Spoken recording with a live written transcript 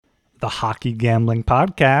The Hockey Gambling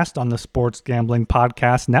Podcast on the Sports Gambling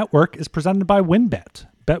Podcast Network is presented by WynnBET.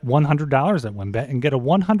 Bet $100 at WynnBET and get a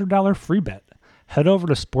 $100 free bet. Head over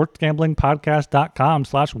to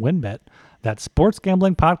sportsgamblingpodcast.com/WynnBET. That's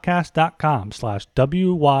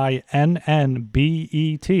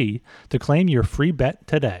sportsgamblingpodcast.com/WYNNBET to claim your free bet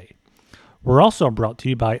today. We're also brought to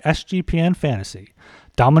you by SGPN Fantasy.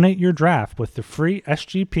 Dominate your draft with the free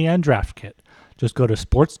SGPN Draft Kit. Just go to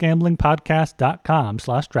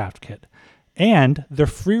sportsgamblingpodcast.com/draftkit. And the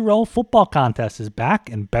free roll football contest is back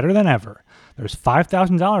and better than ever. There's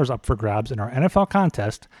 $5,000 up for grabs in our NFL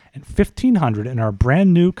contest and $1,500 in our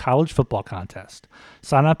brand new college football contest.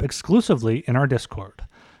 Sign up exclusively in our Discord.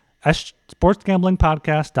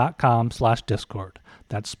 sportsgamblingpodcast.com/discord.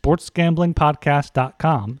 That's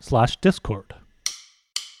sportsgamblingpodcast.com/discord.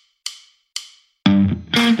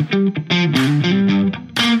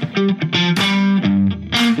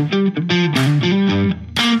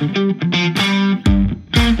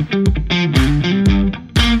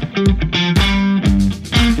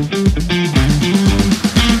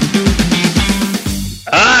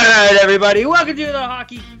 Everybody, welcome to the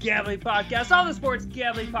Hockey Gambling Podcast on the Sports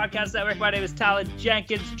Gambling Podcast Network. My name is Talon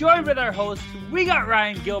Jenkins, joined with our hosts. We got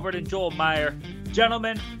Ryan Gilbert and Joel Meyer.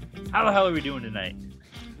 Gentlemen, how the hell are we doing tonight?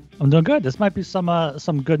 I'm doing good. This might be some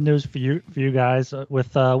good news for you guys.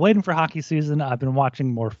 With waiting for hockey season, I've been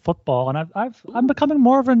watching more football, and I'm becoming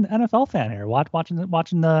more of an NFL fan here. Watching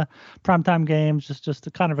the primetime games, just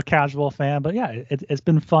a kind of a casual fan. But yeah, it's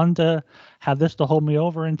been fun to have this to hold me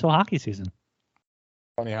over until hockey season.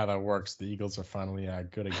 Funny how that works. The Eagles are finally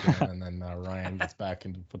good again, and then Ryan gets back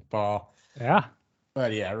into football. Yeah.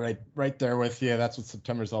 But yeah, right there with you. That's what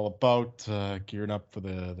September's all about. Gearing up for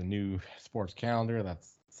the new sports calendar.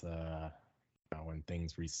 That's when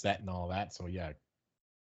things reset and all that. So yeah,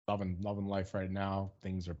 loving life right now.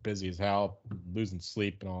 Things are busy as hell, losing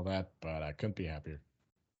sleep and all that. But I couldn't be happier.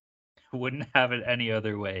 Wouldn't have it any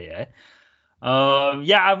other way, eh?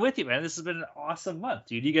 Yeah, I'm with you, man. This has been an awesome month,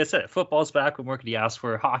 dude. You guys said it. Football's back. What more could you ask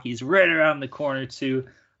for? Hockey's right around the corner, too.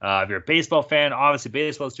 If you're a baseball fan, obviously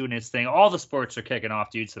baseball's doing its thing. All the sports are kicking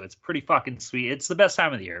off, dude, so it's pretty fucking sweet. It's the best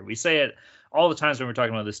time of the year. We say it all the times when we're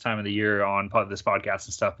talking about this time of the year on this podcast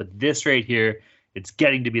and stuff, but this right here, it's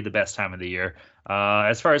getting to be the best time of the year.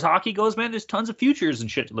 As far as hockey goes, man, there's tons of futures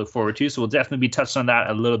and shit to look forward to, so we'll definitely be touching on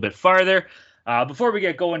that a little bit farther. Before we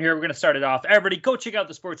get going here, we're going to start it off. Everybody, go check out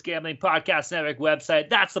the Sports Gambling Podcast Network website.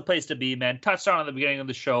 That's the place to be, man. Touched on at the beginning of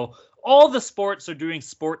the show. All the sports are doing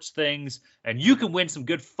sports things, and you can win some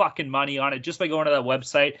good fucking money on it just by going to that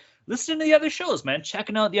website. Listening to the other shows, man.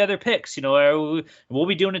 Checking out the other picks. You know, we'll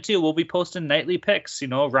be doing it too. We'll be posting nightly picks. You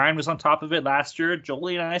know, Ryan was on top of it last year.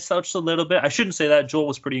 Jolie and I slouched a little bit. I shouldn't say that. Joel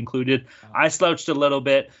was pretty included. I slouched a little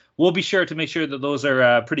bit. We'll be sure to make sure that those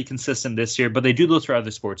are pretty consistent this year, but they do those for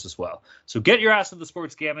other sports as well. So get your ass to the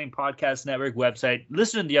Sports Gambling Podcast Network website.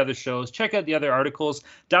 Listen to the other shows. Check out the other articles.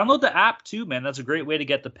 Download the app too, man. That's a great way to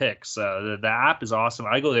get the picks. The app is awesome.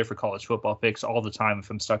 I go there for college football picks all the time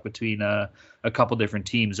if I'm stuck between a couple different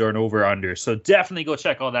teams or an over-under. So definitely go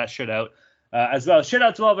check all that shit out as well. Shout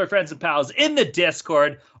out to all of our friends and pals in the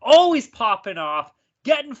Discord. Always popping off.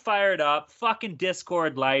 Getting fired up, fucking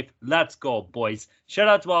Discord life. Let's go, boys. Shout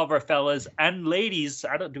out to all of our fellas and ladies.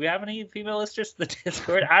 Do we have any female listeners to the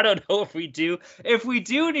Discord? I don't know if we do. If we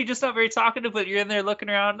do, and you're just not very talkative, but you're in there looking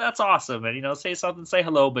around, that's awesome. And, you know, say something, say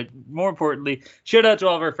hello. But more importantly, shout out to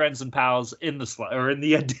all of our friends and pals in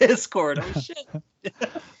the Discord. Oh, shit.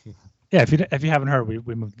 Yeah, if you haven't heard,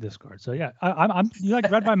 we moved to Discord. So yeah, I'm you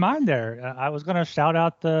like read my mind there. I was gonna shout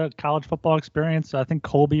out the college football experience. I think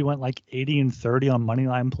Colby went like 80-30 on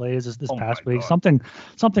moneyline plays this past week. Something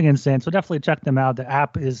insane. So definitely check them out. The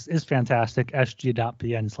app is fantastic.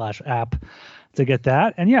 sg.pn/app to get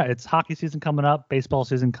that. And yeah, it's hockey season coming up, baseball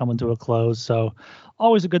season coming to a close. So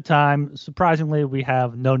always a good time. Surprisingly, we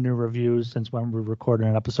have no new reviews since when we recorded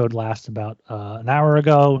an episode last about an hour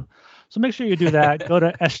ago. So make sure you do that. Go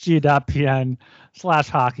to sg.pn/hockey.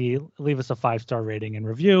 Leave us a 5-star rating and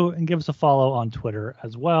review, and give us a follow on Twitter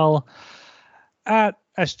as well at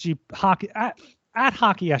SG Hockey at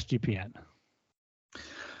Hockey SGPN.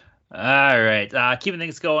 All right, keeping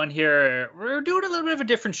things going here. We're doing a little bit of a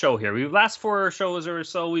different show here. We've last 4 shows or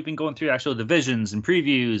so, we've been going through actual divisions and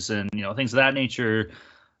previews and things of that nature.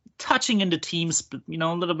 Touching into teams, a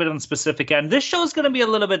little bit on specific end. This show is going to be a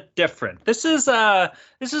little bit different. This is the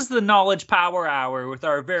Knowledge Power Hour with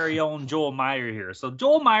our very own Joel Meyer here. So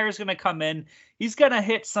Joel Meyer is going to come in. He's going to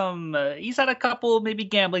hit some. He's had a couple maybe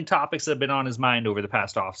gambling topics that have been on his mind over the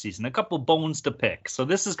past offseason. A couple bones to pick. So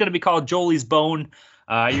this is going to be called Jolie's Bone.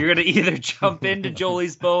 You're going to either jump into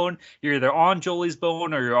Joely's bone, you're either on Joely's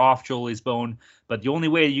bone, or you're off Joely's bone. But the only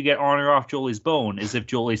way you get on or off Joely's bone is if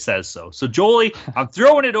Joely says so. So, Joely, I'm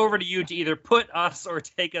throwing it over to you to either put us or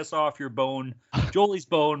take us off your bone. Joely's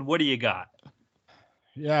bone, what do you got?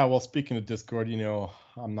 Yeah, well, speaking of Discord,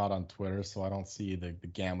 I'm not on Twitter, so I don't see the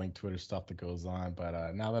gambling Twitter stuff that goes on.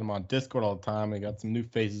 But now that I'm on Discord all the time, I got some new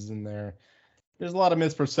faces in there. There's a lot of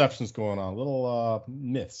misperceptions going on, little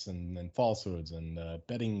myths and falsehoods and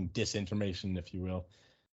betting disinformation, if you will.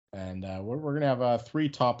 And we're going to have 3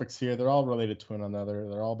 topics here. They're all related to one another.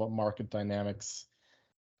 They're all about market dynamics.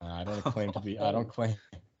 I don't claim to be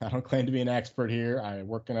an expert here. I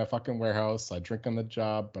work in a fucking warehouse. I drink on the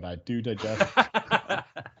job, but I do digest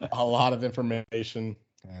a lot of information.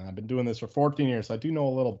 And I've been doing this for 14 years, so I do know a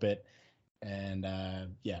little bit. And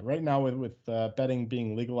right now with betting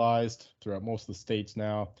being legalized throughout most of the states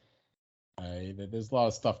now, there's a lot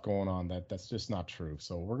of stuff going on that's just not true.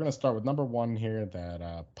 So we're gonna start with number 1 here,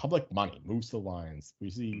 that public money moves the lines. We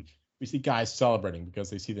see guys celebrating because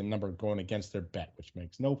they see the number going against their bet, which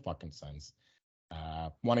makes no fucking sense.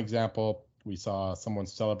 One example, we saw someone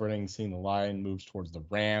celebrating seeing the line moves towards the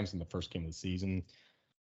Rams in the first game of the season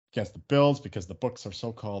against the Bills because the books are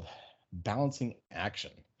so-called balancing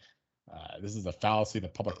action. This is a fallacy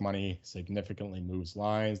that public money significantly moves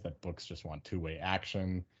lines, that books just want two-way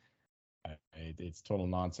action. It's total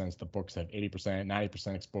nonsense. The books have 80%,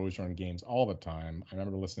 90% exposure on games all the time. I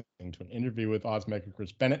remember listening to an interview with oddsmaker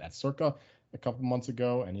Chris Bennett at Circa a couple months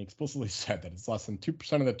ago, and he explicitly said that it's less than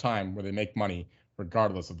 2% of the time where they make money,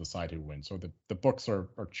 regardless of the side who wins. So the books are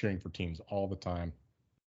cheering for teams all the time.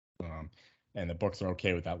 And the books are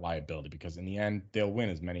okay with that liability because in the end, they'll win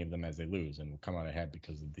as many of them as they lose and will come out ahead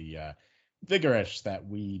because of the vigorish that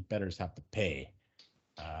we bettors have to pay.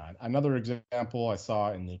 Another example I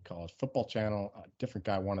saw in the college football channel, a different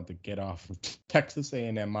guy wanted to get off of Texas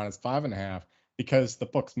A&M -5.5 because the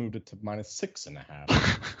books moved it to -6.5.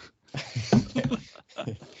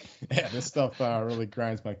 Yeah, this stuff really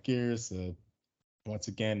grinds my gears. Once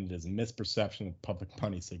again, it is a misperception that public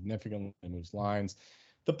money significantly moves lines.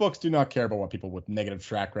 The books do not care about what people with negative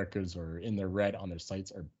track records or in their red on their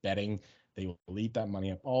sites are betting. They will eat that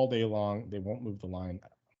money up all day long. They won't move the line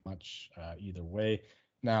much either way.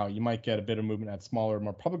 Now, you might get a bit of movement at smaller,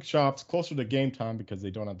 more public shops closer to game time because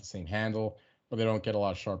they don't have the same handle or they don't get a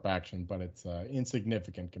lot of sharp action, but it's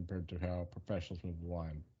insignificant compared to how professionals move the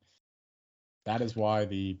line. That is why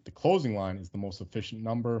the closing line is the most efficient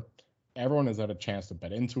number. Everyone has had a chance to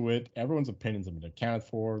bet into it. Everyone's opinions have been accounted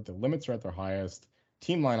for. The limits are at their highest.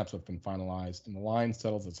 Team lineups have been finalized, and the line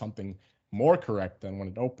settles at something more correct than when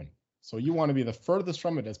it opened. So you want to be the furthest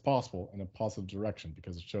from it as possible in a positive direction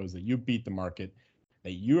because it shows that you beat the market,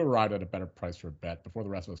 that you arrived at a better price for a bet before the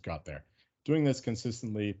rest of us got there. Doing this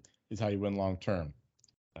consistently is how you win long term.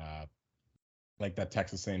 Like that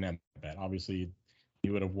Texas A&M bet. Obviously,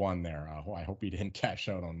 you would have won there. I hope you didn't cash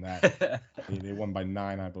out on that. They won by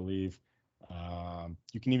 9, I believe.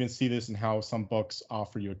 You can even see this in how some books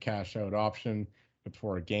offer you a cash out option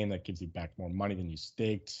before a game that gives you back more money than you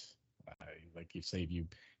staked. Like you say, if you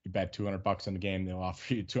bet $200 on the game, they'll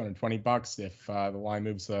offer you $220 if the line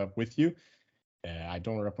moves with you. I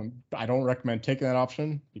don't recommend taking that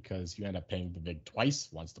option because you end up paying the vig twice,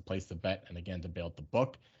 once to place the bet and again to bail out the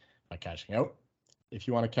book by cashing out. If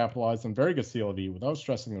you want to capitalize on very good CLV without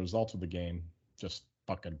stressing the results of the game, just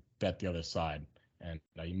fucking bet the other side, and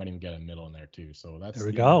you might even get a middle in there too. So that's there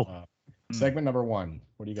we go. Segment number 1.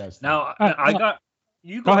 What do you guys think? Now I got.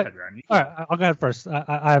 You go ahead, Ryan. All right, I'll go ahead first.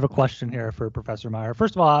 I have a question here for Professor Meyer.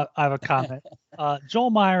 First of all, I have a comment. Joel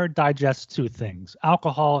Meyer digests 2 things: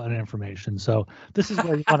 alcohol and information. So this is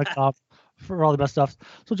where you want to come for all the best stuff.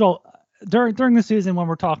 So Joel, during the season when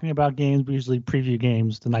we're talking about games, we usually preview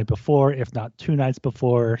games the night before, if not 2 nights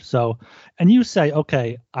before. So, and you say,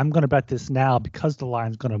 okay, I'm going to bet this now because the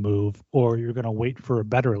line's going to move, or you're going to wait for a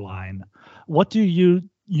better line. What do you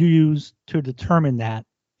use to determine that?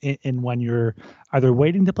 In when you're either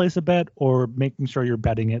waiting to place a bet or making sure you're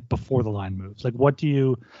betting it before the line moves? Like, what do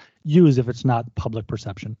you use if it's not public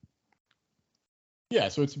perception? Yeah,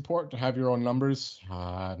 so it's important to have your own numbers.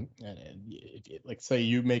 Like, say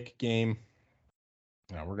you make a game.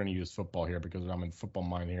 Now we're going to use football here because I'm in football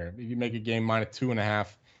mind here. If you make a game -2.5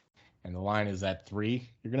 and the line is at 3,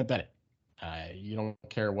 you're going to bet it. You don't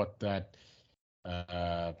care what that.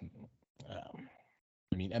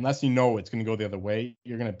 Unless you know it's going to go the other way,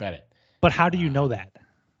 you're going to bet it. But how do you know that?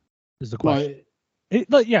 Is the question.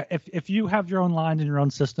 If you have your own line in your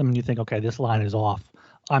own system and you think, okay, this line is off,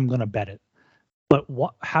 I'm going to bet it. But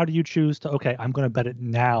how do you choose to, okay, I'm going to bet it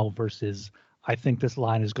now versus I think this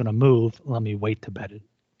line is going to move, let me wait to bet it?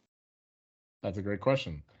 That's a great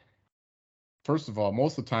question. First of all,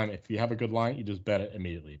 most of the time, if you have a good line, you just bet it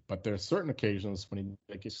immediately. But there are certain occasions when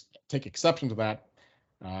you take exception to that.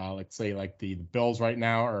 Let's say like the Bills right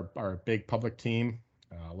now are a big public team.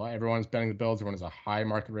 Everyone's betting the Bills. Everyone has a high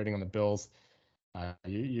market rating on the Bills.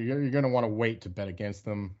 You're going to want to wait to bet against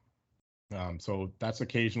them. So that's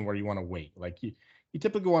occasion where you want to wait. Like you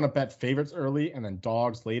typically want to bet favorites early and then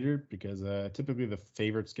dogs later because typically the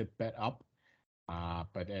favorites get bet up.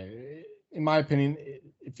 But in my opinion,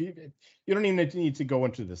 if you don't even need to go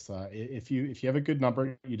into this. If you have a good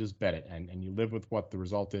number, you just bet it and you live with what the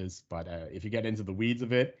result is. But if you get into the weeds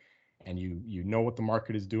of it and you know what the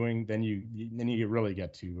market is doing, then you really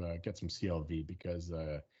get to get some CLV because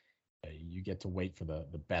you get to wait for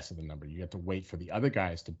the best of the number. You get to wait for the other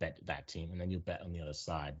guys to bet that team, and then you bet on the other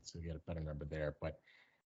side, so you get a better number there. But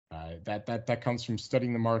that comes from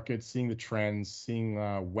studying the market, seeing the trends, seeing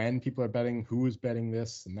when people are betting, who is betting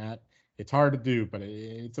this and that. It's hard to do, but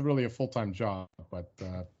it's really a full-time job. But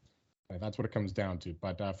that's what it comes down to.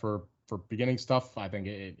 But for beginning stuff, I think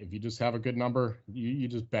if you just have a good number, you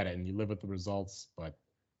just bet it and you live with the results. But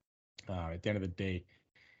at the end of the day,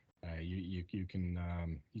 you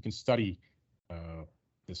can study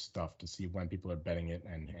this stuff to see when people are betting it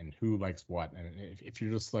and who likes what. And if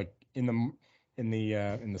you're just like in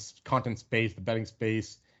the content space, the betting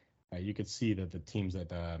space, you could see that the teams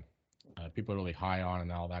that people are really high on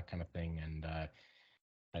and all that kind of thing, and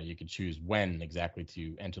you could choose when exactly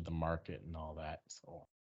to enter the market and all that. So.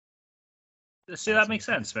 See, that makes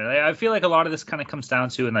sense, man. I feel like a lot of this kind of comes down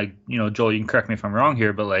to, and like, Joel, you can correct me if I'm wrong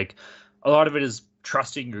here, but like a lot of it is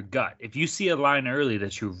trusting your gut. If you see a line early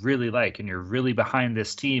that you really like and you're really behind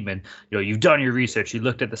this team and you've done your research, you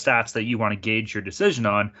looked at the stats that you want to gauge your decision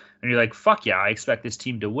on, and you're like, fuck yeah, I expect this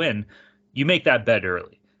team to win, you make that bet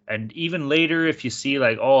early. And even later, if you see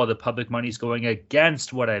like, oh, the public money's going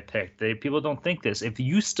against what I picked, people don't think this. If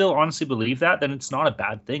you still honestly believe that, then it's not a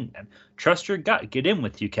bad thing, man. Trust your gut. Get in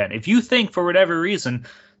with you, Ken. If you think for whatever reason,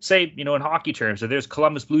 say, in hockey terms, if there's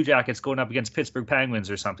Columbus Blue Jackets going up against Pittsburgh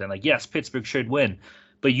Penguins or something, like, yes, Pittsburgh should win.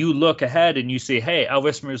 But you look ahead and you say, hey,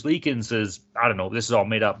 Elvis Merzlikins is, I don't know, this is all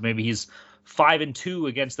made up. Maybe he's 5-2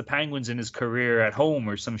 against the Penguins in his career at home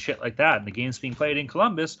or some shit like that. And the game's being played in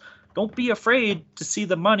Columbus. Don't be afraid to see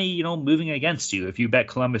the money, moving against you. If you bet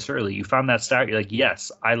Columbus early, you found that start, you're like,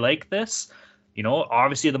 yes, I like this.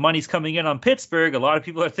 Obviously the money's coming in on Pittsburgh. A lot of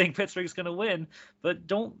people think Pittsburgh's going to win, but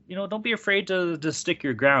don't be afraid to stick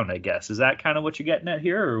your ground, I guess. Is that kind of what you're getting at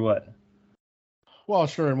here or what? Well,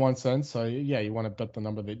 sure, in one sense. Yeah, you want to bet the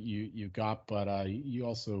number that you got, but you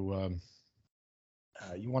also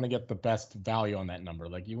you want to get the best value on that number.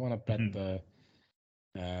 Like you want to bet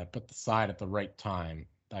the side at the right time.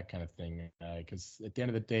 That kind of thing, because at the end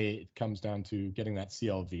of the day, it comes down to getting that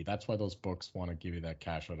CLV. That's why those books want to give you that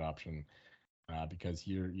cash out option, because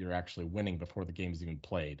you're actually winning before the game's even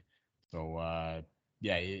played. So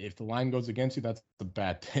yeah, if the line goes against you, that's a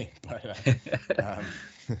bad thing. But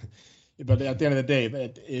at the end of the day,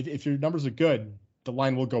 if your numbers are good, the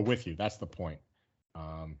line will go with you. That's the point.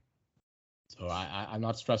 So I'm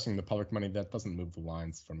not stressing the public money. That doesn't move the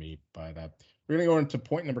lines for me. But we're gonna go into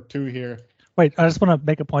point number 2 here. Wait, I just want to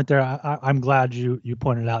make a point there. I'm glad you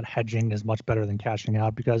pointed out hedging is much better than cashing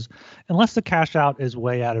out, because unless the cash out is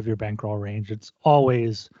way out of your bankroll range, it's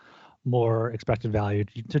always more expected value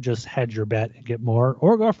to just hedge your bet and get more,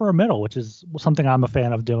 or go for a middle, which is something I'm a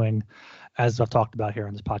fan of doing, as I've talked about here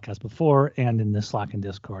on this podcast before and in this Slack and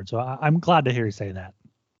Discord. So I'm glad to hear you say that.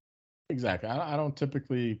 Exactly. I don't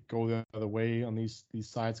typically go the other way on these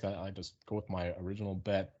sides. I just go with my original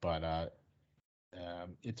bet, but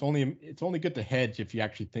it's only good to hedge if you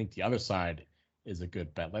actually think the other side is a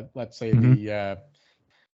good bet. Let's say the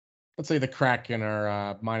Kraken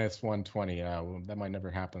are minus 120. That might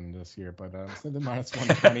never happen this year, but say the minus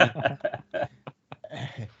 120,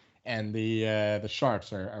 and the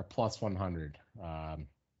Sharks are plus 100.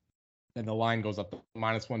 Then the line goes up to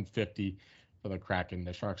minus 150 for the Kraken.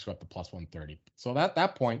 The Sharks go up to plus 130. So at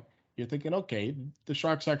that point, you're thinking, okay, the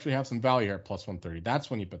Sharks actually have some value here at plus 130. That's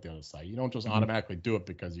when you bet the other side. You don't just automatically do it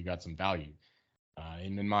because you got some value.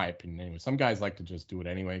 And in my opinion, anyway, some guys like to just do it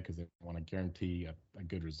anyway because they want to guarantee a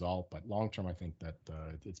good result. But long term, I think that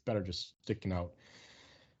it's better just sticking out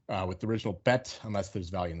with the original bet unless there's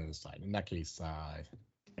value on the other side. In that case,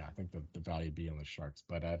 yeah, I think the value would be on the Sharks.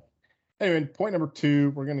 But anyway, point number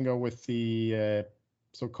 2, we're going to go with the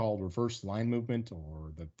so-called reverse line movement,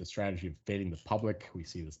 or the strategy of fading the public. We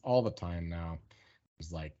see this all the time now.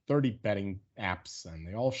 There's like 30 betting apps, and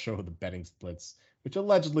they all show the betting splits, which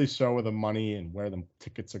allegedly show the money and where the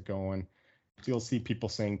tickets are going. So you'll see people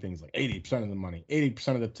saying things like 80% of the money,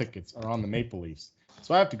 80% of the tickets are on the Maple Leafs.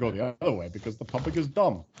 So I have to go the other way because the public is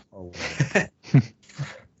dumb.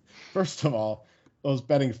 First of all, those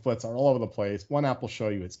betting splits are all over the place. One app will show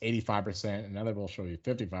you it's 85%, another will show you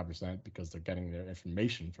 55% because they're getting their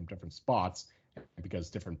information from different spots and because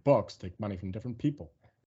different books take money from different people.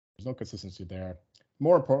 There's no consistency there.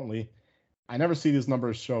 More importantly, I never see these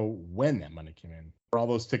numbers show when that money came in. Are all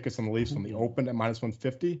those tickets on the Leafs when they opened at minus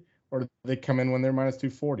 150, or do they come in when they're minus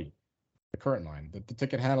 240? The current line. The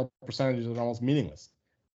ticket handle percentages are almost meaningless.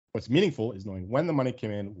 What's meaningful is knowing when the money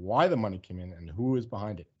came in, why the money came in, and who is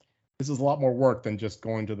behind it. This is a lot more work than just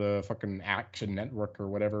going to the fucking Action Network or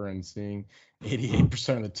whatever and seeing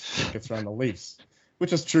 88% of the tickets around the Leafs,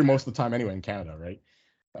 which is true most of the time anyway in Canada,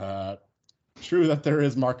 right? True that there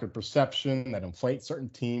is market perception that inflates certain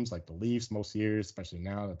teams like the Leafs most years, especially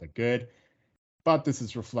now that they're good. But this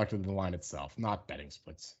is reflected in the line itself, not betting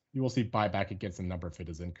splits. You will see buyback against the number if it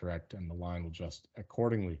is incorrect, and the line will adjust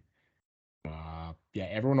accordingly.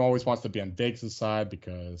 Everyone always wants to be on Vegas' side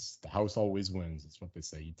because the house always wins. That's what they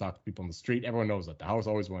say. You talk to people on the street, everyone knows that the house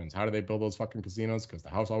always wins. How do they build those fucking casinos? Because the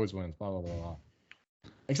house always wins, blah, blah, blah, blah.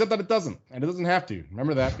 Except that it doesn't, and it doesn't have to.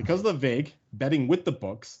 Remember that because of the VIG, betting with the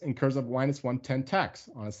books incurs a minus 110 tax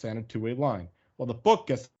on a standard two-way line, while the book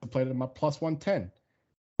gets to play at a plus 110.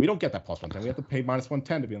 We don't get that plus 110. We have to pay minus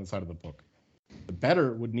 110 to be on the side of the book. The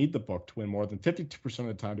bettor would need the book to win more than 52% of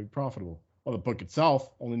the time to be profitable, while the book itself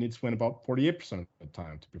only needs to win about 48% of the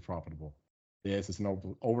time to be profitable. This is an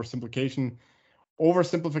oversimplification.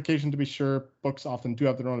 Oversimplification, to be sure. Books often do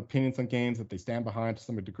have their own opinions on games that they stand behind to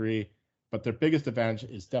some degree, but their biggest advantage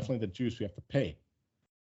is definitely the juice we have to pay.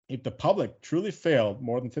 If the public truly failed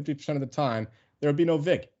more than 50% of the time, there would be no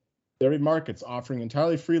VIG. There would be markets offering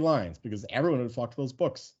entirely free lines because everyone would flock to those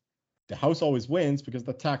books. The house always wins because of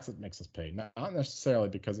the tax it makes us pay, not necessarily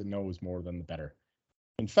because it knows more than the bettor.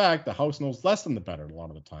 In fact, the house knows less than the bettor a lot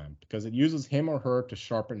of the time because it uses him or her to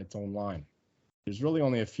sharpen its own line. There's really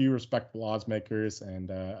only a few respectable odds makers, and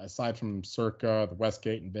aside from Circa, the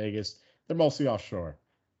Westgate, and Vegas, they're mostly offshore.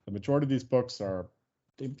 The majority of these books they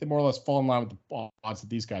more or less fall in line with the odds that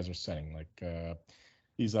these guys are setting. Like the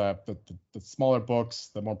smaller books,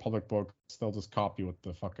 the more public books, they'll just copy what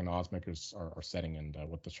the fucking odds makers are setting and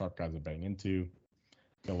what the sharp guys are betting into.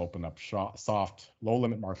 They'll open up soft,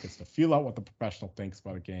 low-limit markets to feel out what the professional thinks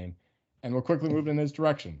about a game, and will quickly move in his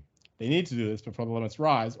direction. They need to do this before the limits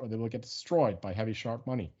rise, or they will get destroyed by heavy, sharp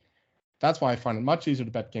money. That's why I find it much easier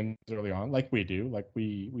to bet games early on, like we do. Like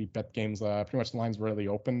we bet games, pretty much the lines rarely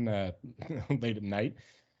open late at night,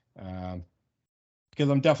 because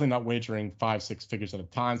I'm definitely not wagering 5-6 figures at a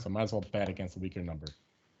time, so I might as well bet against a weaker number.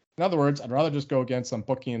 In other words, I'd rather just go against some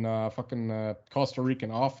bookie in fucking Costa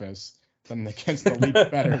Rican office than against the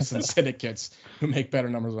elite bettors and syndicates who make better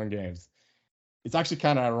numbers on games. It's actually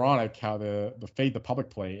kind of ironic how the fade the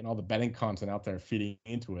public play and all the betting content out there feeding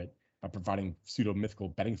into it by providing pseudo-mythical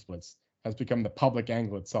betting splits has become the public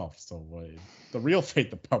angle itself. So the real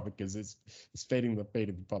fate the public is fading the fate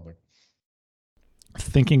of the public.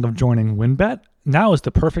 Thinking of joining WynnBET? Now is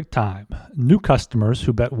the perfect time. New customers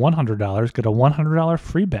who bet $100 get a $100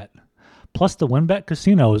 free bet. Plus, the WynnBET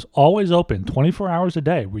Casino is always open 24 hours a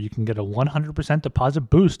day where you can get a 100% deposit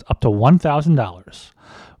boost up to $1,000.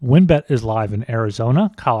 WynnBET is live in Arizona,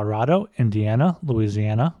 Colorado, Indiana,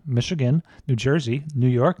 Louisiana, Michigan, New Jersey, New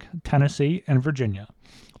York, Tennessee, and Virginia.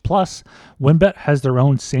 Plus, WynnBET has their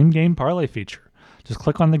own same-game parlay feature. Just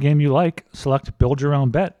click on the game you like, select Build Your Own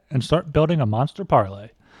Bet, and start building a monster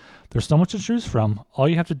parlay. There's so much to choose from. All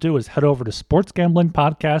you have to do is head over to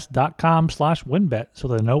sportsgamblingpodcast.com/WynnBET so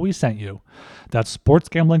they know we sent you. That's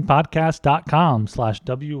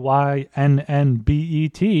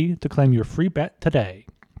sportsgamblingpodcast.com/WYNNBET to claim your free bet today.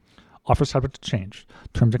 Offer subject to change.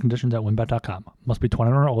 Terms and conditions at WynnBET.com. Must be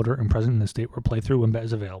 21 or older and present in the state where playthrough WynnBET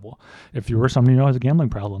is available. If you or someone you know has a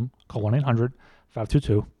gambling problem, call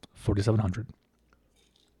 1-800-522-4700.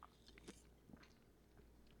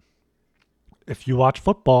 If you watch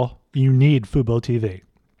football, you need Fubo TV.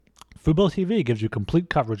 Fubo TV gives you complete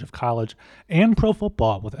coverage of college and pro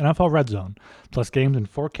football with NFL Red Zone, plus games in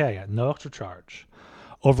 4K at no extra charge.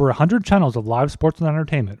 Over 100 channels of live sports and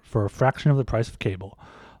entertainment for a fraction of the price of cable.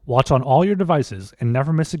 Watch on all your devices and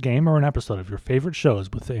never miss a game or an episode of your favorite shows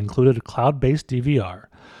with the included cloud-based DVR.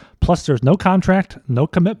 Plus, there's no contract, no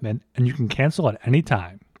commitment, and you can cancel at any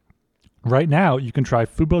time. Right now, you can try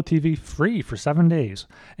Fubo TV free for 7 days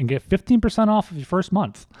and get 15% off of your first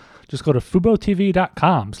month. Just go to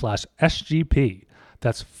FuboTV.com/SGP.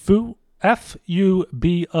 That's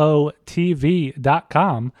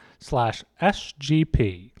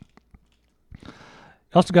FUBOTV.com/SGP. You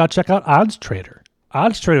also got to check out Odds Trader.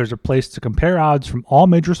 OddsTrader is a place to compare odds from all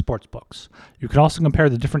major sportsbooks. You can also compare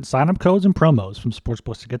the different sign-up codes and promos from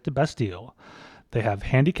sportsbooks to get the best deal. They have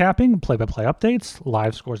handicapping, play-by-play updates,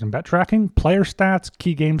 live scores and bet tracking, player stats,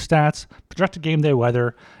 key game stats, projected game day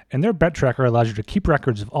weather, and their bet tracker allows you to keep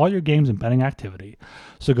records of all your games and betting activity.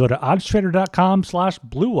 So go to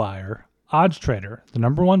oddstrader.com/bluewire. OddsTrader, the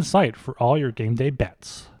 #1 site for all your game day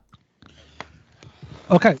bets.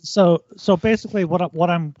 Okay, so basically, what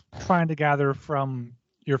I'm trying to gather from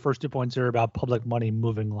your first 2 points here about public money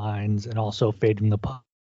moving lines and also fading the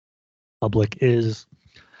public is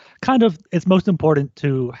kind of it's most important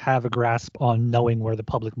to have a grasp on knowing where the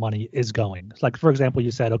public money is going. Like, for example,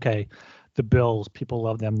 you said, okay, the Bills, people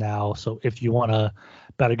love them now, so if you want to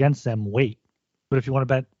bet against them, wait. But if you want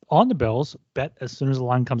to bet on the Bills, bet as soon as the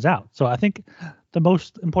line comes out. So I think the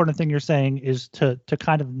most important thing you're saying is to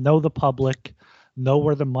kind of know the public, know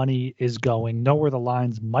where the money is going, know where the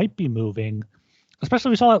lines might be moving. Especially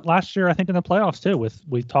we saw it last year, I think, in the playoffs too.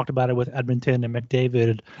 We talked about it with Edmonton and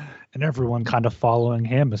McDavid and everyone kind of following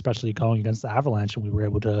him, especially going against the Avalanche, and we were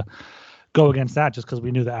able to go against that just because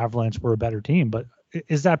we knew the Avalanche were a better team. But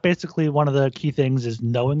is that basically one of the key things, is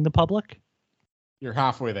knowing the public? You're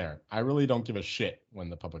halfway there. I really don't give a shit when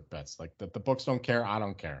the public bets. Like the books don't care, I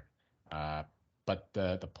don't care. But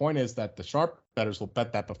the point is that the sharp bettors will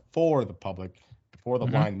bet that before the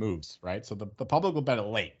line moves, right? So the public will bet it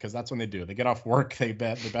late because that's when they do. They get off work, they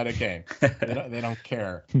bet a game. They don't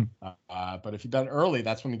care. But if you bet early,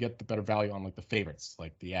 that's when you get the better value on like the favorites,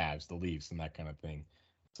 like the Avs, the Leafs, and that kind of thing.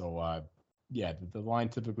 So the line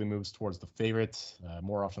typically moves towards the favorites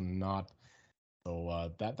more often than not.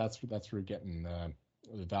 So that's where you're getting the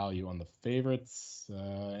value on the favorites,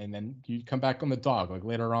 and then you come back on the dog. Like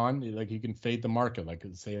later on, like you can fade the market. Like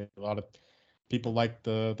say a lot of people like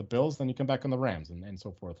the Bills, then you come back on the Rams and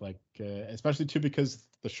so forth. Like especially too because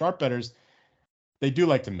the sharp bettors, they do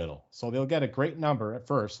like to middle, so they'll get a great number at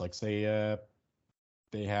first. Like say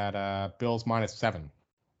they had Bills -7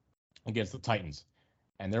 against the Titans,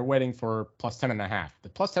 and they're waiting for +10.5. The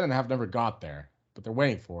 +10.5 never got there, but they're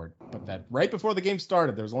waiting for it. But that right before the game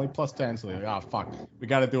started, there was only +10, so they're like, oh fuck, we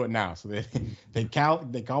got to do it now. So they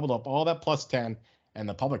gobbled up all that +10, and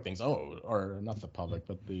the public thinks, or not the public,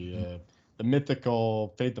 but the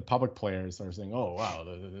mythical fade the public players are saying, oh wow,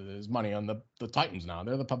 there's money on the Titans now.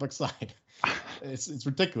 They're the public side. It's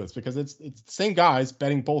ridiculous because it's the same guys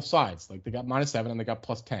betting both sides. Like they got -7 and they got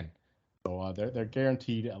 +10, so they're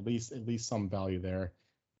guaranteed at least some value there.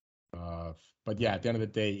 But yeah, at the end of the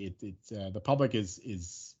day, the public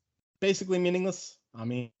is basically meaningless. I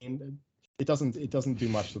mean, it doesn't do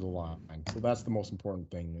much to the line. So that's the most important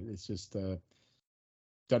thing. It's just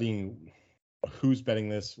studying who's betting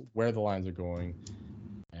this, where the lines are going,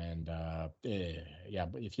 and but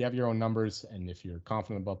if you have your own numbers and if you're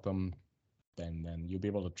confident about them, then you'll be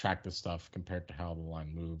able to track this stuff compared to how the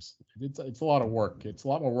line moves. It's a lot of work. It's a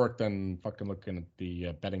lot more work than fucking looking at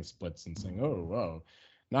the betting splits and saying, oh, whoa,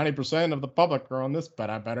 90% of the public are on this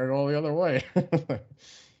bet. I better go the other way.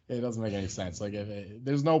 It doesn't make any sense. Like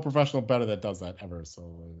there's no professional bettor that does that ever.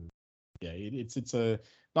 So it's a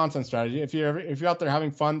nonsense strategy. If you're out there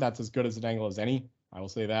having fun, that's as good as an angle as any. I will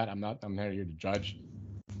say that. I'm not here to judge,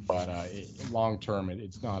 but long term,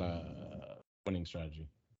 it's not a winning strategy.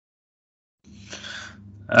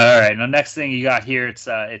 All right. Now, next thing you got here,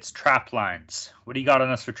 it's trap lines. What do you got on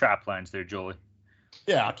us for trap lines there, Jolie?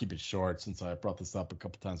 Yeah, I'll keep it short since I brought this up a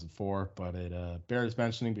couple times before, but it bears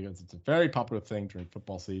mentioning because it's a very popular thing during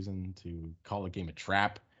football season to call a game a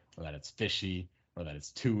trap, or that it's fishy, or that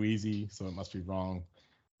it's too easy, so it must be wrong.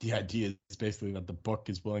 The idea is basically that the book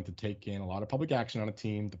is willing to take in a lot of public action on a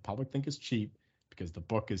team the public think is cheap because the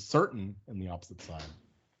book is certain in the opposite side.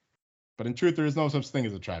 But in truth, there is no such thing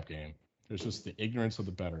as a trap game. There's just the ignorance of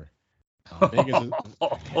the bettor. Vegas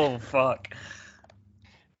oh, fuck.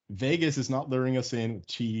 Vegas is not luring us in with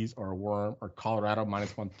cheese or a worm or Colorado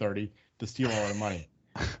 -130 to steal all our money.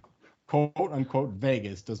 Quote unquote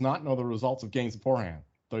Vegas does not know the results of games beforehand,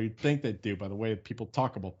 though you'd think they do by the way people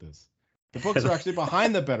talk about this. The books are actually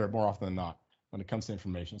behind the bettor more often than not when it comes to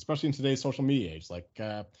information, especially in today's social media age. Like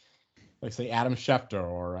say Adam Schefter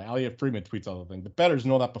or Elliot Friedman tweets all the thing. The bettors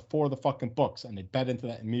know that before the fucking books, and they bet into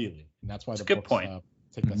that immediately, and that's why the books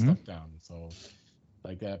take that stuff down. So.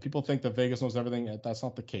 People think that Vegas knows everything. That's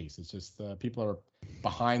not the case. It's just people are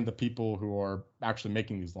behind the people who are actually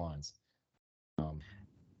making these lines.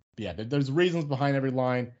 There's reasons behind every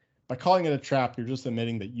line. By calling it a trap, you're just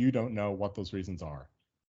admitting that you don't know what those reasons are.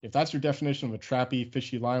 If that's your definition of a trappy,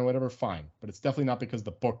 fishy line, whatever, fine. But it's definitely not because the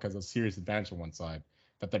book has a serious advantage on one side,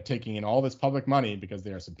 that they're taking in all this public money because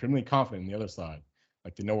they are supremely confident in the other side.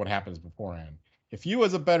 Like they know what happens beforehand. If you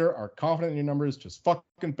as a bettor are confident in your numbers, just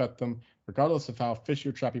fucking bet them, regardless of how fishy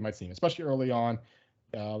or trappy might seem, especially early on.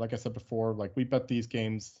 Like I said before, like we bet these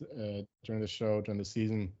games during the show, during the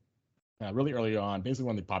season, really early on, basically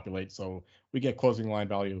when they populate. So we get closing line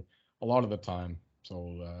value a lot of the time.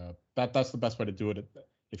 So that's the best way to do it.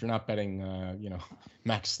 If you're not betting,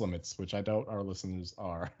 max limits, which I doubt our listeners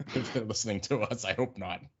are, if they're listening to us, I hope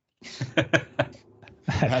not.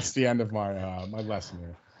 That's the end of my my lesson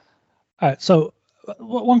here. All right. So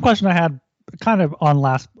one question I had, kind of on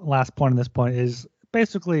last point on this point, is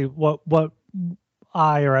basically what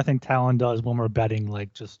I think Talon does when we're betting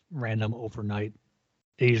like just random overnight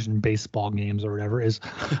Asian baseball games or whatever is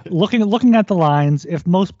looking at the lines. If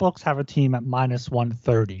most books have a team at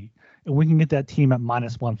 -130 and we can get that team at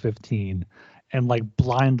 -115 and like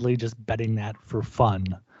blindly just betting that for fun,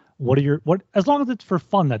 what as long as it's for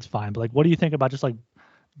fun, that's fine. But like, what do you think about just like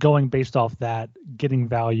going based off that, getting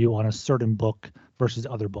value on a certain book versus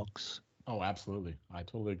other books? Oh, absolutely. I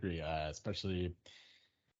totally agree. Especially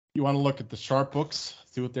you want to look at the sharp books,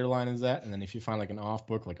 see what their line is at, and then if you find like an off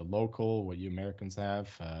book, like a local, what you Americans have,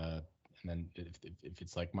 and then if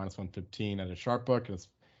it's like -115 at a sharp book, it's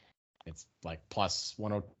like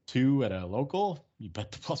 +102 at a local, you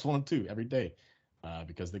bet the +102 every day,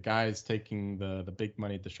 because the guys taking the big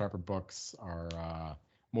money at the sharper books are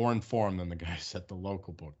more informed than the guys at the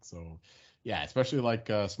local book. So yeah, especially like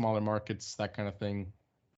smaller markets, that kind of thing,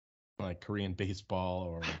 like Korean baseball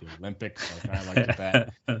or the Olympics, like I like to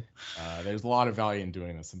bet. There's a lot of value in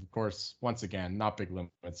doing this, and of course, once again, not big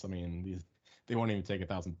limits. I mean, they won't even take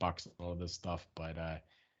 $1,000 and all of this stuff. But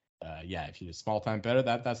yeah, if you're a small time bettor,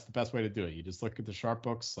 that's the best way to do it. You just look at the sharp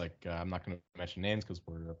books. Like I'm not going to mention names because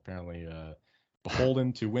we're apparently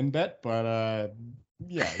beholden to WinBet, but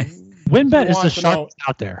yeah, WinBet is the sharpest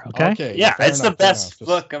out there. Okay. Yeah, it's the best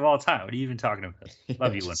book of all time. What are you even talking about?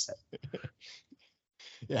 Love you, WinBet.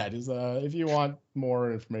 Yeah, just if you want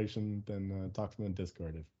more information, then talk to me in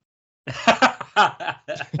Discord.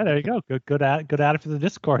 There you go. Good at it for the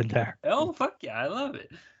Discord there. Oh fuck yeah, I love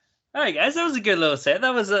it. All right, guys, that was a good little set.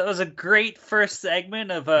 That was a great first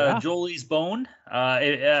segment of Jolie's Bone.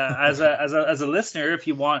 As a listener, if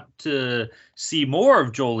you want to see more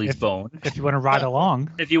of Jolie's Bone, if you want to ride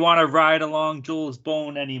along, if you want to ride along Joel's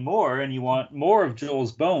Bone anymore, and you want more of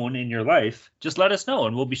Joel's Bone in your life, just let us know,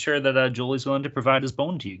 and we'll be sure that Jolie's willing to provide his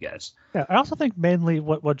bone to you guys. Yeah, I also think mainly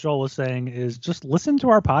what Joel was saying is just listen to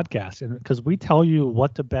our podcast, and because we tell you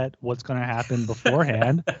what to bet, what's going to happen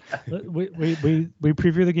beforehand. we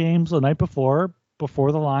preview the games the night before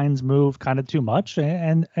the lines move kind of too much,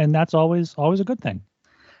 and that's always a good thing.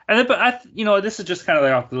 And then, this is just kind of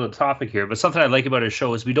like off the little topic here, but something I like about our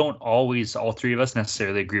show is we don't always, all three of us,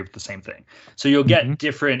 necessarily agree with the same thing. So you'll get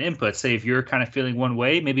different inputs. Say if you're kind of feeling one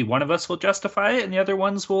way, maybe one of us will justify it and the other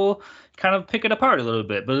ones will kind of pick it apart a little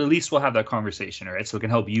bit. But at least we'll have that conversation, right? So it can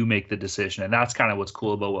help you make the decision. And that's kind of what's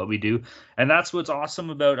cool about what we do. And that's what's awesome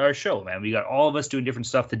about our show, man. We got all of us doing different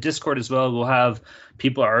stuff. The Discord as well. We'll have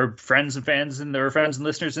people, our friends and fans and their friends and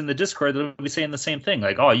listeners in the Discord that will be saying the same thing.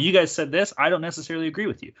 Like, oh, you guys said this. I don't necessarily agree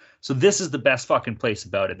with you. So this is the best fucking place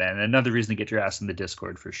about it, man. And another reason to get your ass in the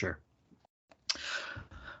Discord for sure.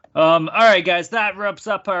 All right, guys, that wraps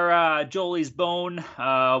up our Jolie's Bone.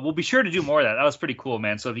 We'll be sure to do more of that. That was pretty cool,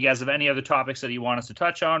 man. So if you guys have any other topics that you want us to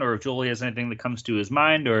touch on, or if Jolie has anything that comes to his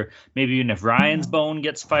mind, or maybe even if Ryan's bone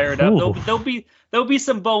gets fired up, there'll be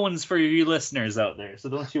some bones for you listeners out there. So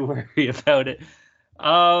don't you worry about it.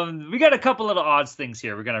 We got a couple little odds things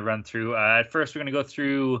here we're going to run through. At first, we're going to go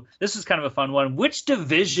through, this is kind of a fun one. Which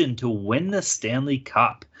division to win the Stanley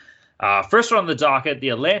Cup? First one on the docket, the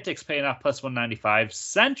Atlantic's paying off +195,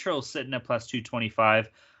 Central sitting at +225,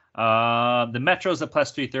 the Metro's at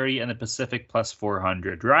 +330, and the Pacific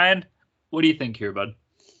 +400. Ryan, what do you think here, bud?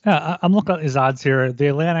 Yeah, I'm looking at his odds here. The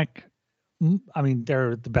Atlantic, I mean,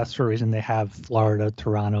 they're the best for a reason. They have Florida,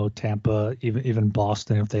 Toronto, Tampa, even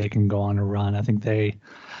Boston if they can go on a run. I think they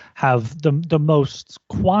have the most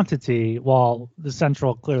quantity, while the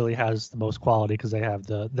Central clearly has the most quality because they have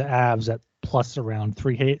the Avs at plus around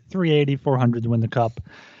 380, 400 to win the Cup.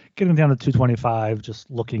 Getting down to 225, just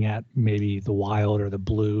looking at maybe the Wild or the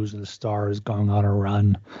Blues or the Stars going on a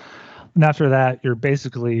run. And after that, you're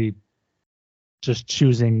basically just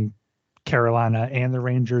choosing Carolina and the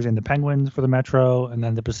Rangers and the Penguins for the Metro, and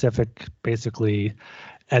then the Pacific, basically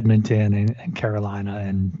Edmonton and Carolina,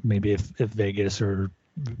 and maybe if Vegas or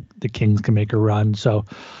the Kings can make a run. So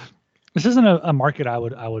this isn't a market I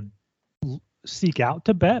would seek out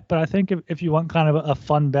to bet, but I think if you want kind of a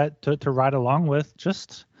fun bet to ride along with,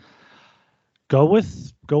 just go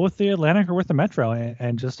with the Atlantic or with the Metro,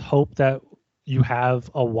 and just hope that you have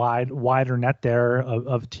a wider net there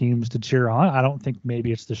of teams to cheer on. I don't think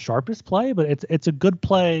maybe it's the sharpest play, but it's a good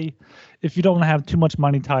play if you don't have too much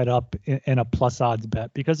money tied up in a plus odds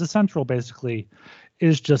bet, because the Central basically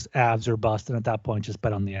is just Avs or bust, and at that point just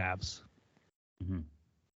bet on the Avs. Mm-hmm.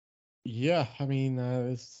 Yeah, I mean,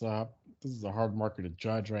 this is a hard market to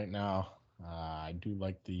judge right now. I do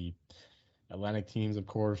like the Atlantic teams, of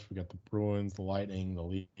course. We got the Bruins, the Lightning, the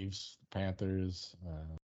Leafs, the Panthers.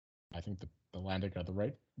 I think the Atlantic are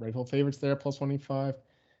the rightful favorites there, plus 185.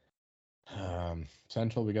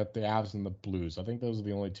 Central, we got the Avs and the Blues. I think those are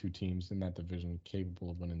the only two teams in that division capable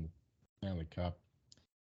of winning the Stanley Cup.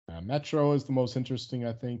 Metro is the most interesting,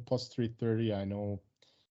 I think, plus 330. I know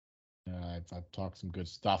I've talked some good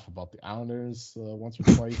stuff about the Islanders once or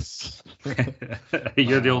twice.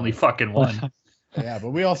 You're the only fucking one. Yeah, but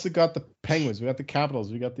we also got the Penguins. We got the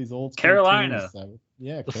Capitals. We got these old Carolina. Teams.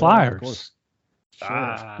 Yeah, the Carolina, Flyers. Of course. Sure.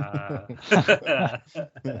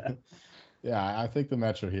 Yeah, I think the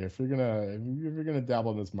Metro here. If you're gonna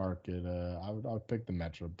dabble in this market, I would pick the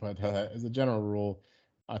Metro. But as a general rule,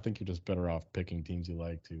 I think you're just better off picking teams you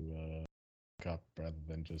like to cup rather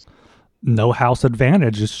than just. No House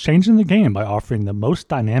Advantage is changing the game by offering the most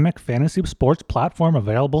dynamic fantasy sports platform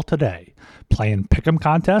available today. Play in pick'em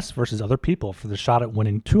contests versus other people for the shot at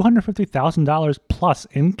winning $250,000 plus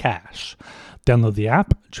in cash. Download the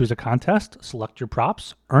app, choose a contest, select your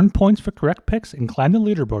props, earn points for correct picks, and climb the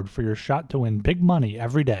leaderboard for your shot to win big money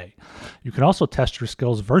every day. You can also test your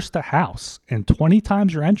skills versus the house and 20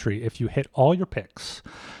 times your entry if you hit all your picks.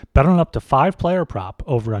 Bet on up to 5-player prop,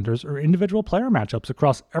 over-unders, or individual player matchups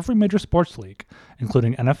across every major sports league,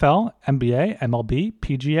 including NFL, NBA, MLB,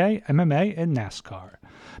 PGA, MMA, and NASCAR.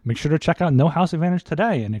 Make sure to check out No House Advantage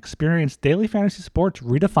today and experience daily fantasy sports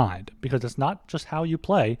redefined, because it's not just how you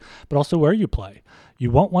play, but also where you play.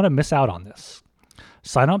 You won't want to miss out on this.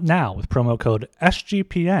 Sign up now with promo code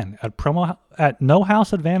SGPN at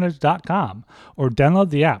nohouseadvantage.com or download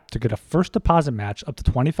the app to get a first deposit match up to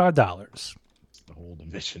 $25. The whole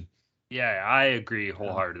division. Yeah, I agree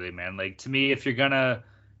wholeheartedly, man. Like, to me, if you're gonna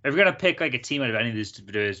pick like a team out of any of these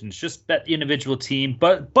divisions, just bet the individual team.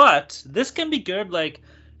 But this can be good. Like,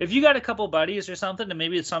 if you got a couple buddies or something, and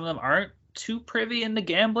maybe some of them aren't too privy into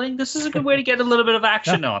gambling, this is a good way to get a little bit of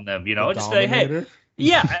action on them. You know, just say, hey,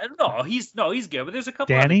 yeah, he's good, but there's a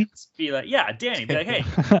couple. Danny, be like, yeah, Danny, be like, hey,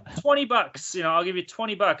 $20. You know, I'll give you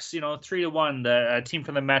 $20. You know, 3-1. The team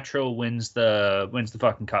from the Metro wins the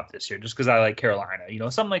fucking cup this year, just because I like Carolina. You know,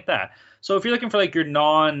 something like that. So if you're looking for like your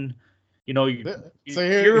non. You know,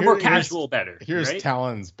 you're a more casual better. Here's right?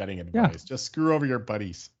 Talon's betting advice. Yeah. Just screw over your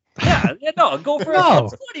buddies. Yeah, go for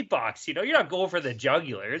 $20. You know, you're not going for the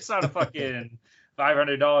jugular. It's not a fucking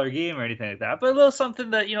 $500 game or anything like that. But a little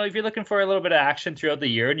something that, you know, if you're looking for a little bit of action throughout the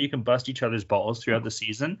year and you can bust each other's balls throughout the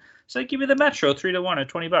season, so give me the Metro 3-1 at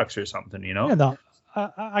 $20 or something. You know. Yeah, no,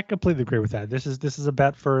 I completely agree with that. This is a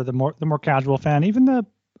bet for the more casual fan, even the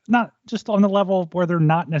not just on the level where they're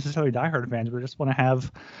not necessarily diehard fans, but just want to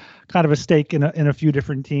have kind of a stake in a few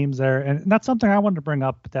different teams there. And that's something I wanted to bring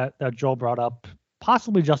up that Joel brought up,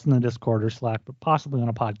 possibly just in the Discord or Slack, but possibly on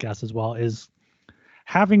a podcast as well, is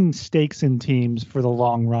having stakes in teams for the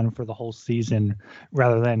long run for the whole season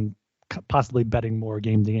rather than possibly betting more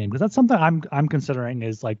game to game. Because that's something I'm considering,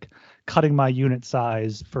 is like cutting my unit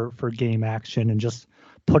size for game action and just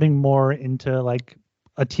putting more into like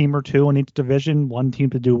a team or two in each division, one team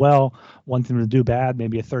to do well, one team to do bad,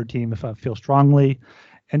 maybe a third team if I feel strongly.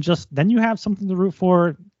 And just then you have something to root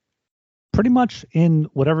for pretty much in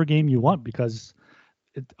whatever game you want, because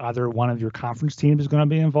either one of your conference teams is going to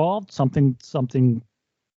be involved, something is going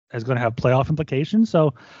to have playoff implications.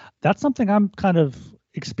 So that's something I'm kind of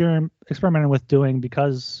experimenting with doing,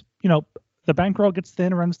 because, you know, the bankroll gets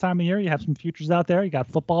thin around this time of year. You have some futures out there. You got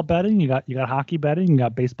football betting, you got hockey betting, you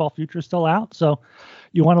got baseball futures still out. So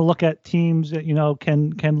you want to look at teams that, you know,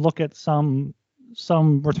 can look at some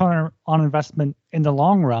return on investment in the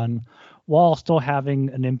long run while still having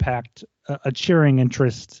an impact, a cheering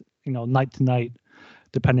interest, you know, night to night,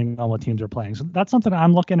 depending on what teams are playing. So that's something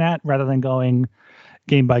I'm looking at rather than going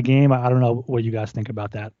game by game. I don't know what you guys think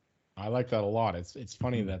about that. I like that a lot. It's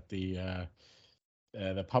funny that the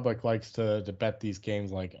public likes to bet these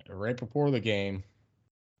games like right before the game,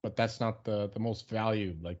 but that's not the most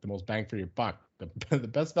value, like the most bang for your buck. The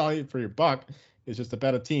best value for your buck is just to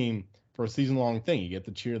bet a team for a season-long thing. You get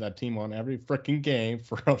to cheer that team on every freaking game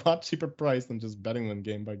for a lot cheaper price than just betting them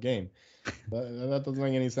game by game. That doesn't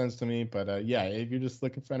make any sense to me. But yeah, if you're just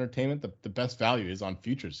looking for entertainment, the best value is on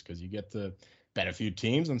futures, because you get to bet a few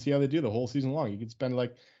teams and see how they do the whole season long. You could spend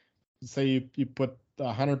like say you put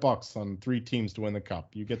 $100 on 3 teams to win the cup.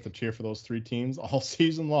 You get to cheer for those 3 teams all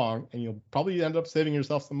season long, and you'll probably end up saving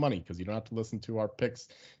yourself some money because you don't have to listen to our picks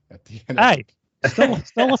at the end. Hey,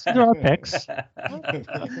 still listen to our picks.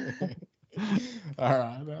 All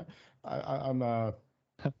right, I'm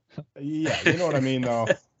yeah, you know what I mean though.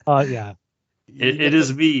 Yeah. It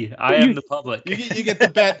is me. I am the public. You get the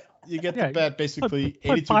bet. You get the bet basically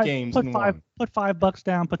 82 games in one. Put $5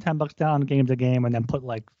 down, put $10 down game to game, and then put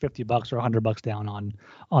like $50 or $100 down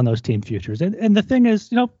on those team futures. And the thing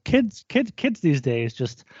is, kids these days,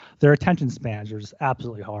 just their attention spans are just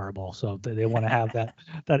absolutely horrible. So they want to have that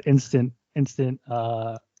instant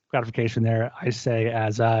gratification there. I say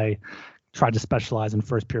as I tried to specialize in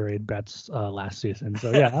first period bets last season.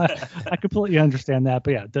 So yeah, I completely understand that.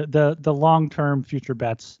 But yeah, the long-term future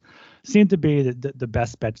bets seem to be the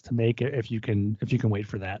best bets to make if you can wait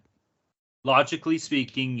for that. Logically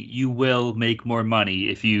speaking, you will make more money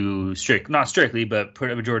if you not strictly, but put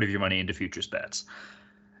a majority of your money into futures bets.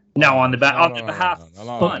 Now on the behalf of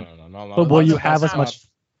fun. But will you have as much?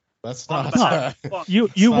 That's not. You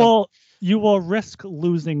will risk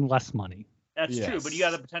losing less money. That's true, but you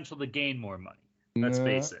have the potential to gain more money. Let's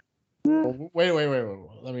face it. Wait.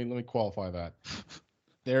 Let me qualify that.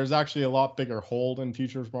 There's actually a lot bigger hold in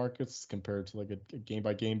futures markets compared to like a game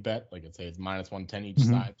by game bet. Like it's -110 each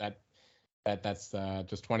side. That's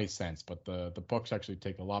just 20 cents. But the books actually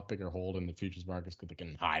take a lot bigger hold in the futures markets because they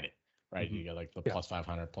can hide it, right? You get like the plus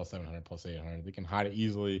 500, plus 700, plus 800. They can hide it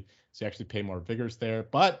easily, so you actually pay more vigors there.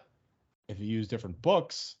 But if you use different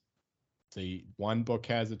books, say one book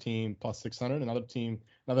has a team plus 600,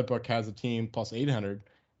 another book has a team plus 800.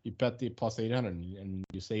 You bet the plus 800 and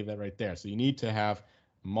you save that right there. So you need to have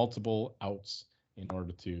multiple outs in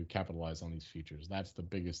order to capitalize on these futures. That's the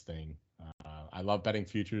biggest thing. I love betting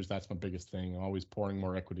futures. That's my biggest thing. I'm always pouring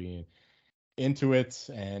more equity into it,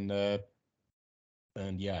 and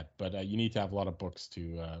yeah, but you need to have a lot of books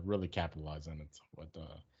to really capitalize on it.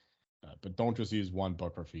 But don't just use one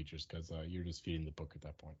book for futures because you're just feeding the book at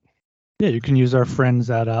that point. Yeah, you can use our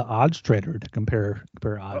friends at Odds Trader to compare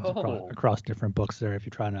odds across different books there if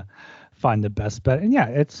you're trying to find the best bet. And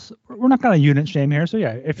yeah, we're not going to unit shame here. So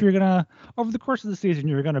yeah, if you're going to, over the course of the season,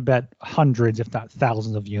 you're going to bet hundreds, if not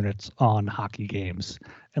thousands of units on hockey games.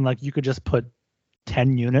 And like you could just put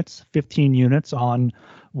 10 units, 15 units on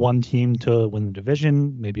one team to win the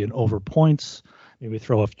division, maybe an over points, maybe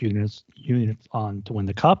throw a few units on to win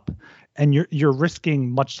the cup. And you're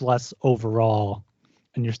risking much less overall,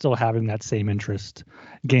 and you're still having that same interest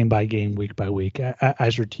game by game, week by week,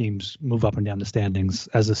 as your teams move up and down the standings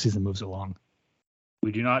as the season moves along.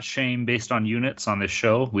 We do not shame based on units on this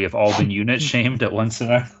show. We have all been unit shamed at once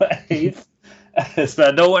in our life.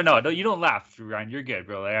 No, you don't laugh, Ryan. You're good,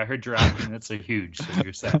 bro. I heard draft units are huge, so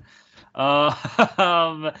you're set.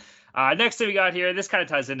 Next thing we got here, this kind of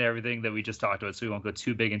ties into everything that we just talked about, so we won't go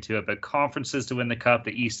too big into it, but conferences to win the cup,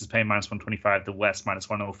 the East is paying -125, the West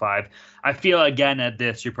 -105. I feel, again, at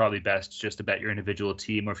this, you're probably best just to bet your individual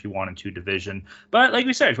team, or if you wanted to, division. But like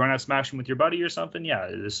we said, if you want to have smashing with your buddy or something, yeah,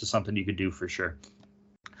 this is something you could do for sure.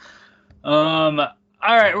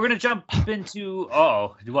 All right, we're gonna jump into.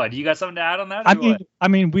 What? Do you got something to add on that? I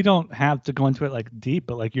mean, we don't have to go into it like deep,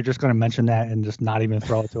 but like you're just gonna mention that and just not even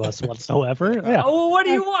throw it to us whatsoever. Yeah. Oh, what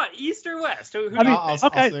do you want? East or West? Go ahead,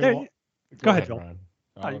 Joel.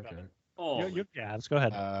 Let's go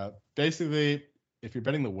ahead. Basically, if you're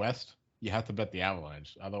betting the West, you have to bet the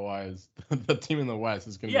Avalanche. Otherwise, the team in the West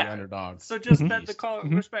is gonna be underdogs. So just bet the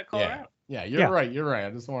Colorado. Yeah, you're right. You're right. I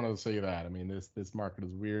just wanted to say that. I mean, this market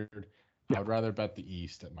is weird. I would rather bet the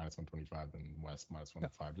East at -125 than West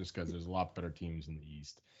 -105, just because there's a lot better teams in the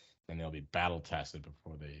East, and they'll be battle tested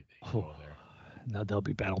before they go there. No, they'll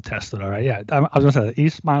be battle tested. All right, yeah. I was gonna say the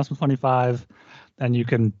East -125, and you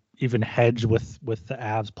can even hedge with the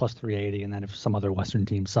Avs plus 380, and then if some other Western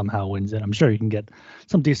team somehow wins it, I'm sure you can get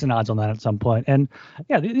some decent odds on that at some point. And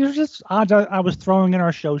yeah, these are just odds I was throwing in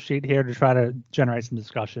our show sheet here to try to generate some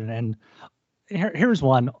discussion. And here's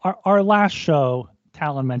one. Our last show,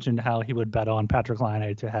 Talon mentioned how he would bet on Patrik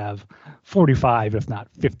Laine to have 45, if not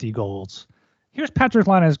 50 goals. Here's Patrik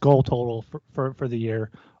Laine's goal total for the year,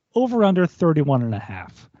 over under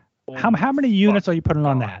 31.5. How many units are you putting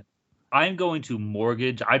on that? I'm going to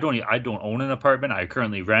mortgage. I don't own an apartment. I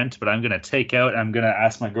currently rent, but I'm going to take out. I'm going to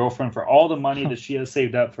ask my girlfriend for all the money that she has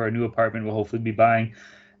saved up for a new apartment we'll hopefully be buying.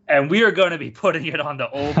 And we are going to be putting it on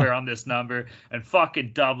the over on this number and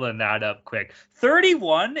fucking doubling that up quick.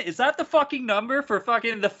 31? Is that the fucking number for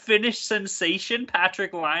fucking the Finnish sensation,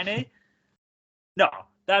 Patrik Laine? No,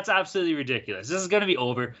 That's absolutely ridiculous. This is going to be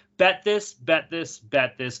over. Bet this, bet this,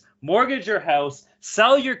 bet this. Mortgage your house.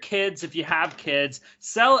 Sell your kids if you have kids.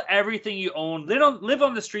 Sell everything you own. Live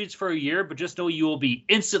on the streets for a year, but just know you will be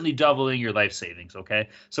instantly doubling your life savings, okay?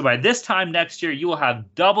 So by this time next year, you will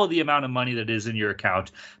have double the amount of money that is in your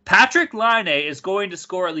account. Patrik Laine is going to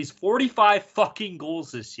score at least 45 fucking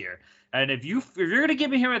goals this year. And if you're going to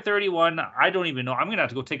give me him at 31, I don't even know. I'm going to have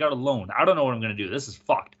to go take out a loan. I don't know what I'm going to do. This is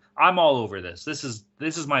fucked. I'm all over this. This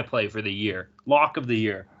is my play for the year. Lock of the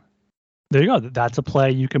year. There you go. That's a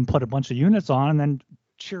play you can put a bunch of units on and then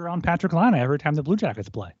cheer on Patrik Laine every time the Blue Jackets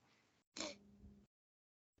play.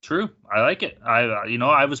 True. I like it.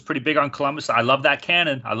 I was pretty big on Columbus. I love that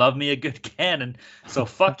cannon. I love me a good cannon. So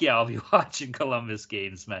fuck yeah, I'll be watching Columbus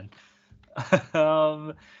games, man.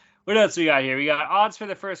 What else we got here? We got odds for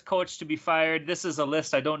the first coach to be fired. This is a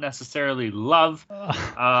list I don't necessarily love.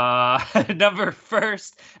 Number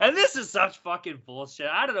first. And this is such fucking bullshit.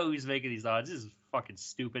 I don't know who's making these odds. This is fucking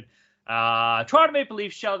stupid. Toronto Maple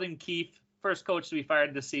Leafs, Sheldon Keefe, first coach to be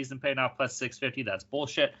fired this season, paying off plus 650. That's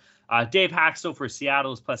bullshit. Dave Haxtell for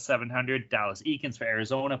Seattle is plus 700. Dallas Eakins for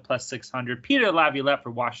Arizona, plus 600. Peter Laviolette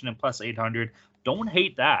for Washington, plus 800. Don't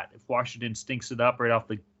hate that if Washington stinks it up right off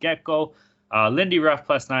the get-go. Lindy Ruff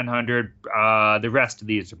plus 900. The rest of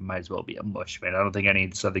these might as well be a mush, man. I don't think any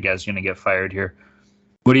of these other guys are going to get fired here.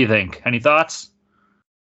 What do you think? Any thoughts?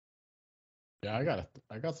 Yeah,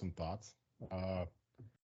 I got some thoughts.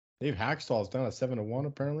 Dave Haxtell is down at 7-1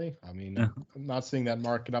 apparently. I mean, I'm not seeing that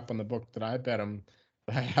market up on the book that I bet him.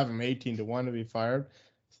 I have him 18-1 to be fired,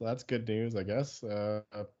 so that's good news, I guess. But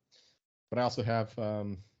I also have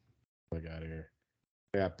what I got here.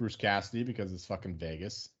 Yeah, Bruce Cassidy because it's fucking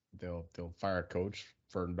Vegas. They'll fire a coach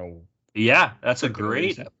for no. Yeah, that's a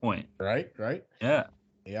great point. Right. Yeah.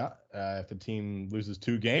 If the team loses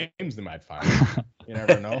 2 games, they might fire him. You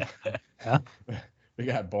never know. Yeah. We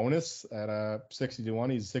got Bonus at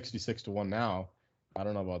 60-1. He's 66-1 now. I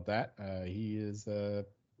don't know about that. He is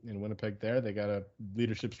in Winnipeg. There, they got a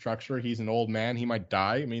leadership structure. He's an old man. He might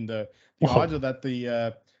die. I mean, the odds are that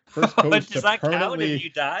the first coach does that count if you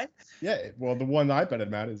die? Yeah, well, the one I bet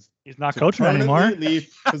him at is he's not coaching anymore. Permanently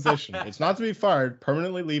leave position. It's not to be fired.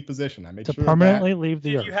 Permanently leave position. I made to sure permanently leave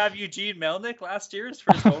the Did earth. you have Eugene Melnick last year as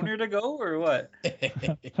first owner to go, or what?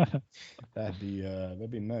 That'd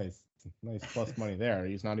be nice. Nice plus money there.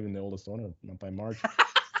 He's not even the oldest owner, not by March.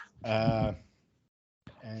 And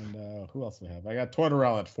who else do I have? I got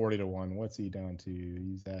Tortorella at 40-1. What's he down to?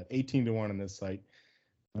 He's at 18-1 on this site.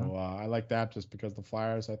 So I like that just because the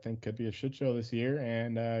Flyers, I think, could be a shit show this year,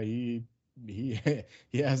 and he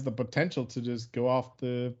has the potential to just go off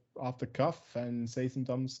the cuff and say some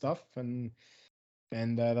dumb stuff, and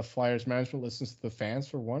the Flyers management listens to the fans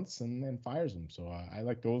for once and fires them. So I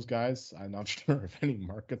like those guys. I'm not sure if any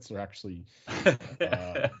markets are actually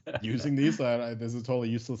using these. This is totally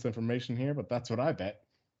useless information here, but that's what I bet.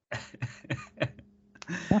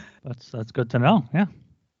 Yeah, that's good to know. Yeah.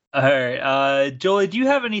 All right, Joey, do you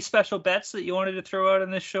have any special bets that you wanted to throw out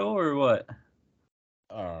on this show, or what?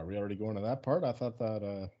 Are we already going to that part? I thought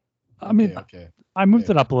that. I mean, okay. I moved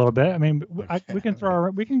it up a little bit. I mean, we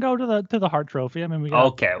can go to the Hart Trophy. I mean, we got.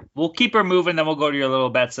 Okay, we'll keep her moving, then we'll go to your little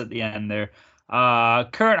bets at the end there.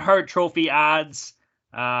 Current Hart Trophy odds.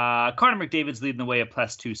 Connor McDavid's leading the way at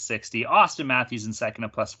plus 260. Austin Matthews in second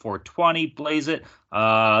at plus 420. Blaze it.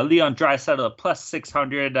 Leon Draisaitl at plus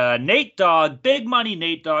 600. Nate Dogg, big money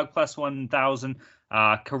Nate Dogg, plus 1,000.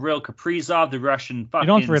 Kirill Kaprizov, the Russian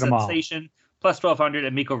fucking sensation, plus 1,200.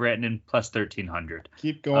 And Mikko Rantanen, plus 1,300.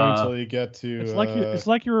 Keep going until you get to. It's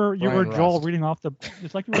like you were Joel reading off the.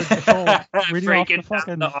 It's like you were Joel reading off the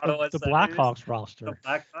fucking the Blackhawks roster. The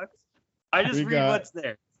Blackhawks. I just read what's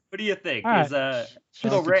there. What do you think? Right. Is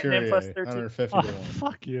Mikko Rantanen plus 13?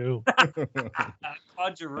 Fuck you.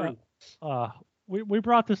 We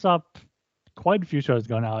brought this up quite a few shows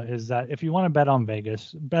ago now. Is that if you want to bet on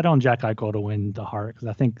Vegas, bet on Jack Eichel to win the Hart, because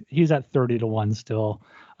I think he's at 30-1 still.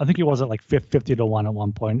 I think he was at like 50-1 at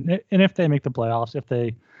one point. And if they make the playoffs,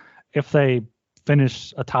 if they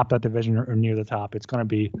finish atop that division or near the top, it's going to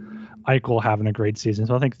be Eichel having a great season.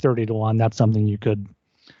 So I think 30-1. That's something you could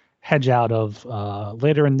hedge out of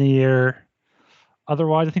later in the year.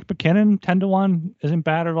 Otherwise, I think McKinnon 10-1 isn't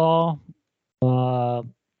bad at all.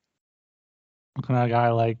 Looking at a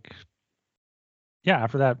guy like,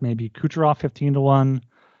 after that maybe Kucherov 15-1.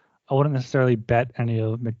 I wouldn't necessarily bet any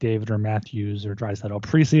of McDavid or Matthews or Draisaitl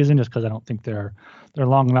preseason just because I don't think they're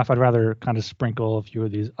long enough. I'd rather kind of sprinkle a few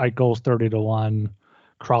of these. Eichel's 30-1,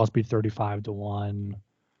 Crosby 35-1,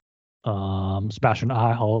 Sebastian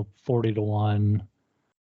Aho 40-1.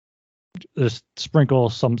 Just sprinkle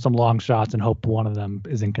some long shots and hope one of them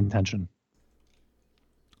is in contention.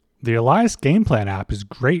 The Elias Game Plan app is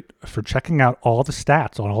great for checking out all the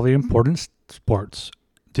stats on all the important sports.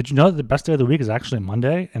 Did you know that the best day of the week is actually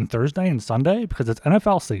Monday and Thursday and Sunday? Because it's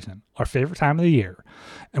NFL season, our favorite time of the year.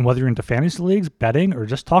 And whether you're into fantasy leagues, betting, or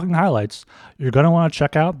just talking highlights, you're going to want to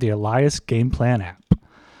check out the Elias Game Plan app.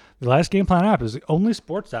 The Elias Game Plan app is the only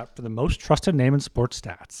sports app for the most trusted name in sports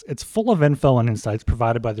stats. It's full of info and insights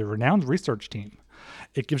provided by the renowned research team.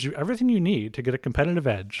 It gives you everything you need to get a competitive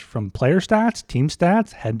edge, from player stats, team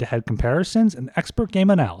stats, head-to-head comparisons, and expert game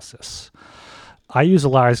analysis. I use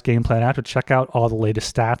Elias Game Plan app to check out all the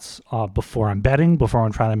latest stats before I'm betting, before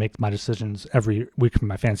I'm trying to make my decisions every week for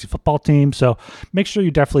my fantasy football team. So make sure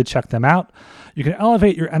you definitely check them out. You can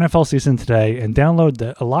elevate your NFL season today and download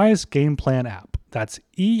the Elias Game Plan app. That's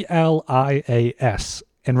ELIAS.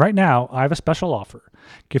 And right now, I have a special offer.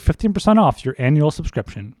 Get 15% off your annual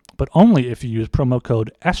subscription, but only if you use promo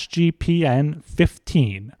code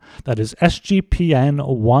SGPN15. That is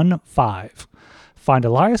SGPN15. Find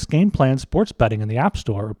Elias Game Plan Sports Betting in the App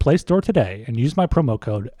Store or Play Store today and use my promo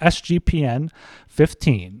code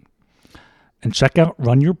SGPN15. And check out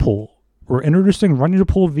Run Your Pool. We're introducing Run Your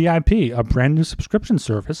Pool VIP, a brand new subscription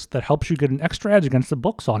service that helps you get an extra edge against the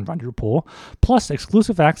books on Run Your Pool, plus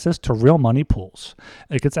exclusive access to real money pools.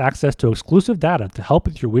 It gets access to exclusive data to help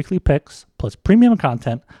with your weekly picks, plus premium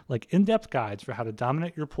content like in-depth guides for how to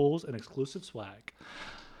dominate your pools and exclusive swag.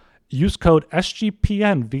 Use code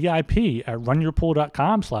SGPNVIP at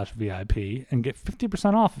runyourpool.com/VIP and get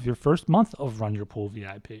 50% off of your first month of Run Your Pool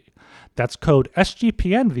VIP. That's code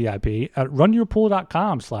SGPNVIP at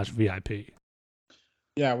runyourpool.com/VIP.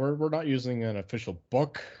 Yeah, we're not using an official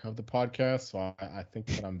book of the podcast, so I think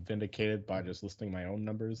that I'm vindicated by just listing my own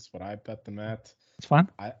numbers, what I bet them at. It's fine.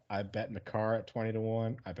 I bet Makar at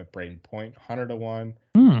 20-1. I bet Braden Point 100-1.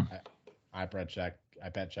 I bet Jack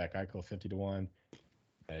Eichel 50-1.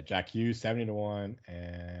 Jack Hughes 70-1,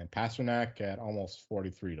 and Pasternak at almost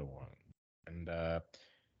 43-1. And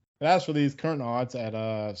as for these current odds at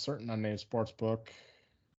a certain unnamed sports book,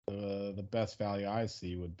 the best value I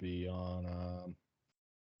see would be on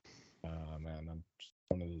man, I'm just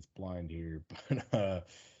one of these blind here, but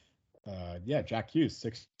yeah, Jack Hughes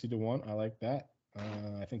 60-1. I like that.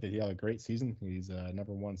 I think that he had a great season. He's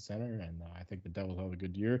number one center, and I think the Devils have a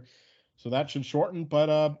good year, so that should shorten.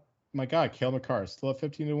 But my guy, Cale Makar, is still at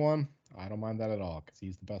 15-1. I don't mind that at all because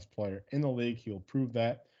he's the best player in the league. He'll prove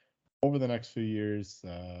that over the next few years.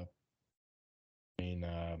 Yeah,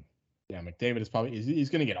 McDavid is probably he's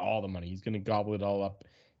going to get all the money. He's going to gobble it all up,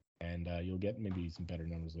 and you'll get maybe some better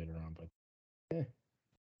numbers later on. But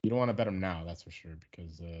you don't want to bet him now, that's for sure,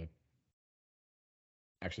 because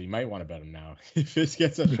actually you might want to bet him now if this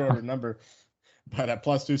gets a shorter number. But at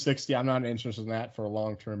plus 260, I'm not interested in that for a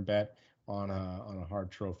long-term bet on a hard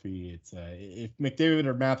trophy. It's if McDavid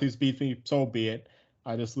or Matthews beat me, so be it.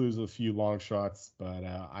 I just lose a few long shots, but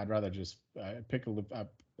I'd rather just pick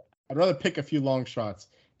a few long shots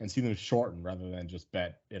and see them shorten rather than just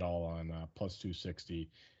bet it all on plus 260,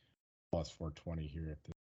 plus 420 here at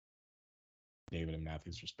the David and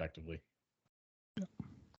Matthews respectively.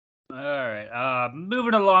 All right.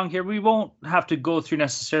 Moving along here, we won't have to go through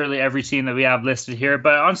necessarily every team that we have listed here,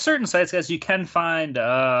 but on certain sites, guys, you can find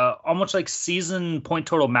almost like season point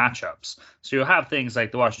total matchups. So you'll have things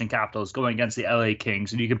like the Washington Capitals going against the LA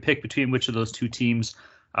Kings, and you can pick between which of those two teams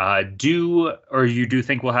you do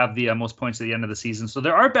think will have the most points at the end of the season. So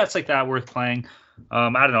there are bets like that worth playing. I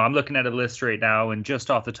don't know. I'm looking at a list right now, and just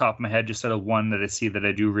off the top of my head, just out of one that I see that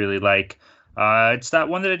I do really like. It's that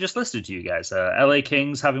one that I just listed to you guys. LA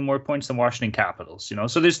Kings having more points than Washington Capitals,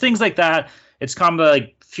 so there's things like that. It's kind of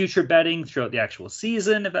like future betting throughout the actual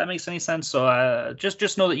season, if that makes any sense. So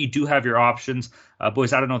just know that you do have your options.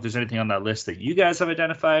 Boys, I don't know if there's anything on that list that you guys have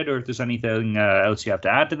identified or if there's anything else you have to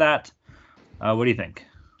add to that. What do you think?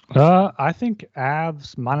 I think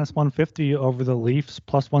Avs minus 150 over the Leafs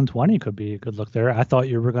plus 120 could be a good look there. I thought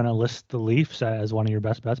you were going to list the Leafs as one of your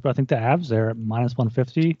best bets, but I think the Avs there at minus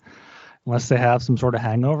 150, unless they have some sort of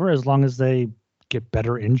hangover, as long as they get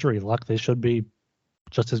better injury luck, they should be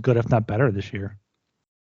just as good, if not better, this year.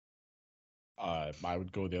 I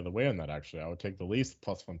would go the other way on that, actually. I would take the Leafs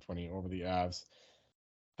plus 120 over the Avs.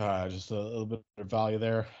 Just a little bit of value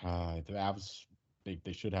there. The Avs,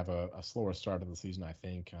 they should have a slower start of the season, I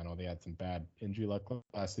think. I know they had some bad injury luck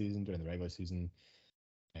last season during the regular season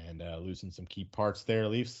and losing some key parts there.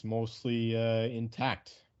 Leafs mostly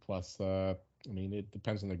intact. Plus, it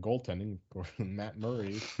depends on the goaltending. Matt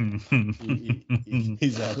Murray,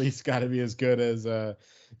 he's at least got to be as good as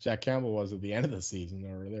Jack Campbell was at the end of the season,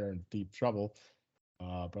 or they're in deep trouble.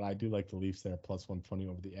 But I do like the Leafs there, plus 120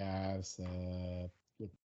 over the Avs.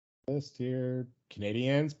 list here.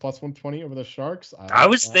 Canadians plus 120 over the Sharks. I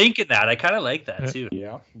was thinking that. I kind of like that too.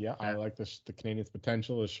 Yeah. I like the Canadians'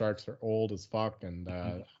 potential. The Sharks are old as fuck, and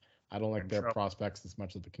I don't like their prospects as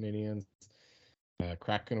much as the Canadians.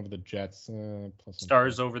 Kraken over the Jets. Plus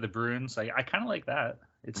Stars over the Bruins. I kind of like that.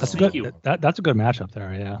 That's good. That's a good matchup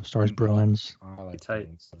there. Yeah, Stars Bruins. I like tight.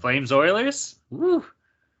 Flames Oilers. Woo.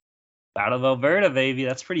 Battle of Alberta, baby.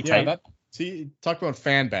 That's pretty tight. See, talk about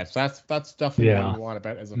fan bets. That's definitely what you want to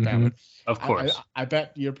bet as a fan. Of course. I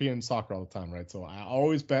bet European soccer all the time, right? So I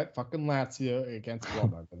always bet fucking Lazio against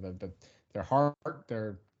Roma. They're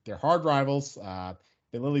hard rivals.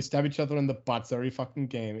 They literally stab each other in the butts every fucking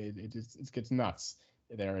game. It gets nuts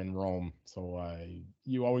there in Rome. So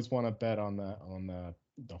you always want to bet on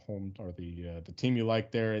the home or the team you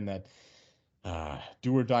like there in that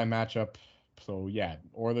do or die matchup. So yeah,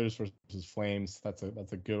 Oilers versus Flames. That's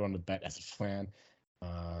a good one to bet as a fan.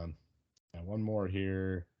 One more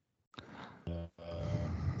here. I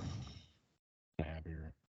have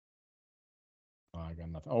here. I got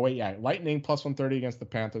nothing. Oh wait, yeah, Lightning plus 130 against the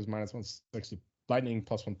Panthers minus 160. Lightning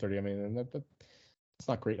plus 130. I mean, that's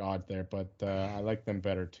not great odds there, but I like them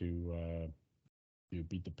better to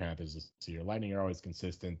beat the Panthers this year. Lightning are always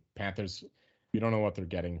consistent. Panthers, you don't know what we're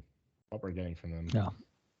getting from them. Yeah.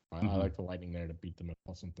 I like the Lightning there to beat them at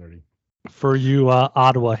plus 130. For you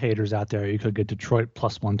Ottawa haters out there, you could get Detroit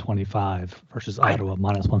plus 125 versus Ottawa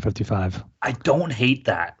minus 155. I don't hate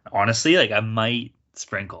that. Honestly, like I might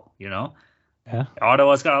sprinkle, Yeah.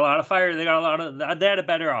 Ottawa's got a lot of fire. They had a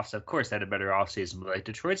better offseason. Of course, they had a better offseason, but like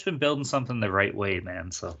Detroit's been building something the right way,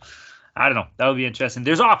 man. So I don't know. That would be interesting.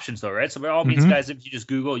 There's options though, right? So by all means, guys, if you just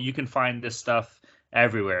Google, you can find this stuff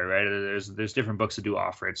everywhere, right? There's different books that do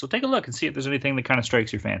offer it. So take a look and see if there's anything that kind of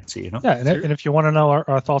strikes your fancy, Yeah, and if you want to know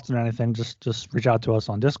our thoughts on anything, just reach out to us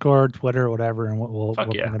on Discord, Twitter, whatever, and we'll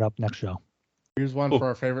bring it up next show. Here's one for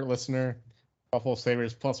our favorite listener. Buffalo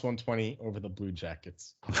Sabres plus 120 over the Blue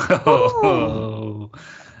Jackets. Oh,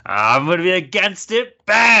 I'm going to be against it.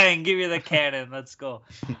 Bang! Give me the cannon. Let's go.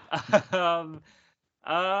 All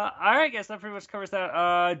right, guys, that pretty much covers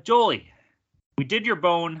that. Jolie, we did your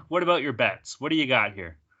bone. What about your bets? What do you got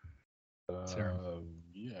here?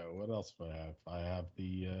 What else do I have? I have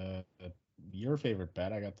your favorite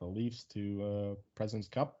bet. I got the Leafs to President's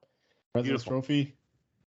Cup, President's Trophy.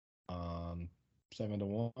 7-1.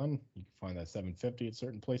 You can find that 750 at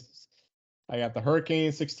certain places. I got the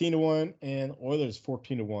Hurricanes 16-1 and Oilers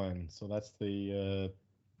 14-1. So that's the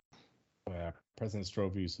President's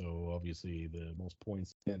Trophy. So obviously the most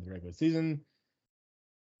points in the regular season.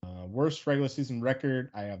 Worst regular season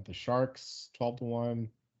record. I have the Sharks 12-1,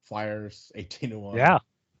 Flyers 18-1. Yeah.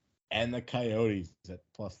 And the Coyotes at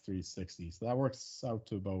plus 360. So that works out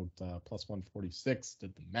to about plus 146.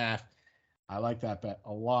 Did the math. I like that bet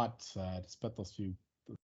a lot. Just bet those few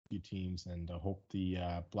teams and hope the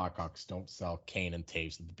Blackhawks don't sell Kane and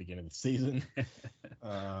Taves at the beginning of the season.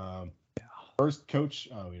 First coach.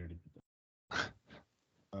 Oh, we already did that.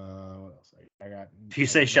 What else? I got. If you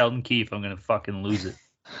say Sheldon Keefe, I'm gonna fucking lose it.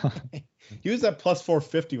 He was at plus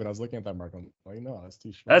 450 when I was looking at that mark. I'm like, no, that's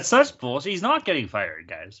too short. That's such bullshit. He's not getting fired,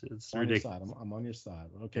 guys. It's ridiculous. I'm on your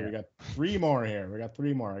side. Okay, we got three more here. I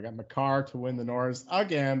got Makar to win the Norris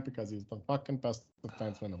again because he's the fucking best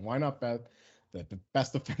defenseman. And why not bet the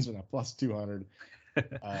best defenseman at plus 200? We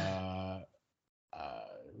got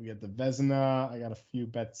the Vezina. I got a few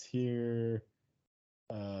bets here.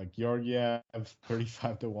 Georgiev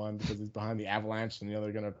 35-1 because he's behind the Avalanche, and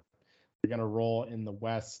they're gonna roll in the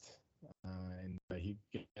West, and he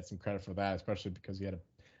gets some credit for that, especially because he had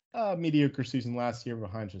a mediocre season last year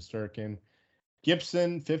behind Shesterkin.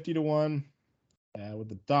 Gibson 50-1 with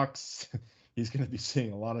the Ducks. He's gonna be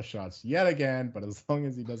seeing a lot of shots yet again, but as long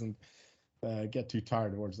as he doesn't get too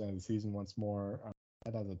tired towards the end of the season once more,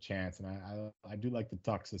 that has a chance. And I do like the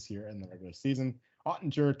Ducks this year in the regular season.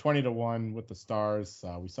 Ottinger 20-1 with the Stars.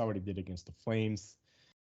 We saw what he did against the Flames.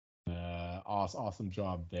 Awesome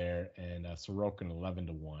job there. And Sorokin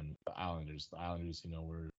 11-1. The Islanders,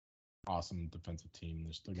 were an awesome defensive team.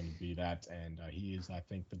 They're still going to be that. And he is, I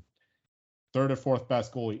think, the third or fourth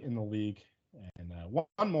best goalie in the league. And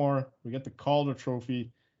one more, we get the Calder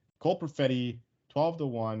Trophy. Cole Perfetti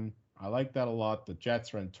 12-1. I like that a lot. The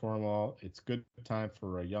Jets are in turmoil. It's good time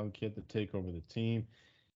for a young kid to take over the team.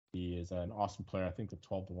 He is an awesome player. I think the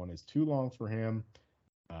 12-1 is too long for him,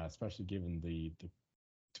 especially given the too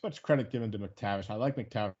much credit given to McTavish. I like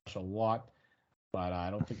McTavish a lot, but I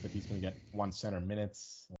don't think that he's going to get one center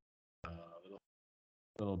minutes. A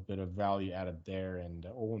little bit of value added there, and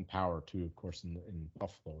Owen Power too, of course, in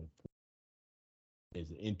Buffalo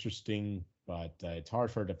is interesting, but it's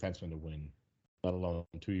hard for a defenseman to win let alone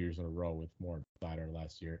 2 years in a row with more cider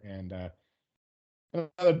last year. And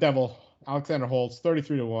another Devil, Alexander Holtz,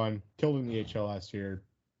 33-1, killed in the AHL last year.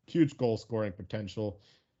 Huge goal scoring potential.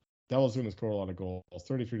 Devil's going to score a lot of goals.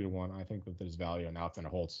 33-1. I think that there's value in Alexander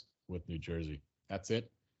Holtz with New Jersey. That's it.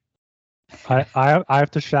 I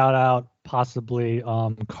have to shout out possibly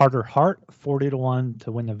Carter Hart, 40-1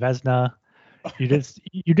 to win the Vezina. You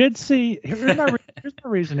did see. Here's my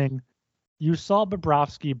reasoning. You saw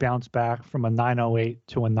Bobrovsky bounce back from a 908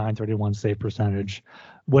 to a 931 save percentage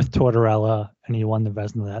with Tortorella, and he won the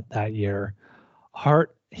Vezina that year.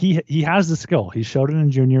 Hart, he has the skill. He showed it in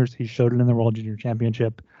juniors. He showed it in the World Junior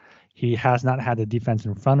Championship. He has not had the defense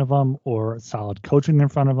in front of him or solid coaching in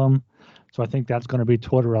front of him. So I think that's going to be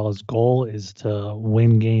Tortorella's goal, is to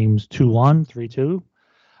win games 2-1, 3-2,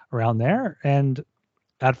 around there. And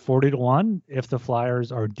at 40-1, if the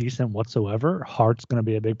Flyers are decent whatsoever, Hart's going to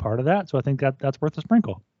be a big part of that. So I think that's worth a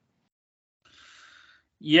sprinkle.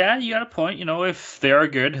 Yeah, you got a point. If they are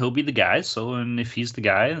good, he'll be the guy. So, and if he's the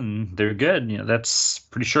guy and they're good, that's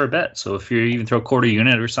pretty sure a bet. So if you even throw a quarter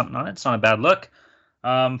unit or something on it, it's not a bad look.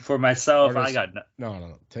 For myself, I got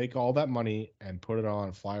no. Take all that money and put it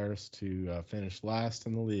on Flyers to finish last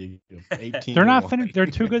in the league. 18. They're not finished. They're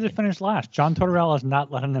too good to finish last. John Tortorella is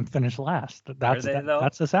not letting them finish last. That's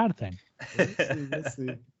the sad thing. Let's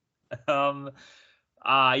see.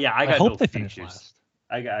 I hope they finish last.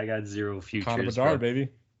 I got zero futures. Connor Bedard, baby.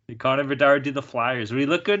 Connor Bedard do the Flyers. Would he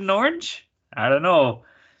look good in orange? I don't know.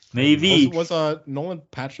 Maybe. Was Nolan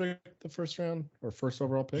Patrick the first round or first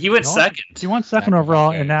overall pick? He went second. He went second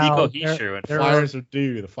overall, and now the Flyers are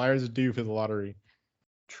due. The Flyers are due for the lottery.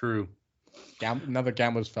 True. Another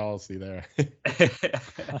gambler's fallacy there.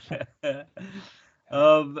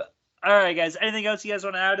 All right, guys. Anything else you guys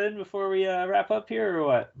want to add in before we wrap up here, or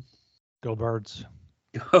what? Go Birds.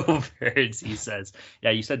 Go Birds, he says. Yeah,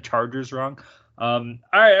 you said Chargers wrong. All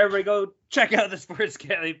right, everybody, go check out the Sports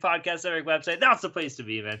Gambling Podcast Network website. That's the place to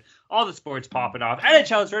be, man. All the sports popping off.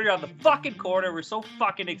 NHL is right around the fucking corner. We're so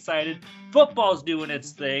fucking excited. Football's doing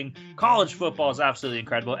its thing. College football is absolutely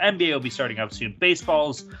incredible. NBA will be starting up soon.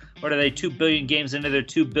 Baseball's, 2 billion games into their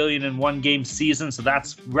 2 billion in one game season, so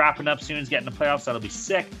that's wrapping up soon. It's getting the playoffs. That'll be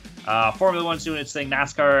sick. Formula One's doing its thing.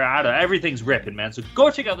 NASCAR, everything's ripping, man. So go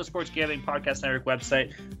check out the Sports Gambling Podcast Network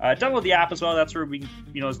website. Download the app as well. That's where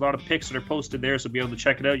there's a lot of picks that are posted there, so be able to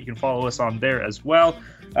check it out. You can follow us on there as well.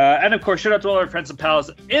 And of course, shout out to all our friends and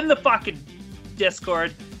pals in the fucking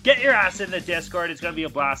Discord. Get your ass in the Discord. It's going to be a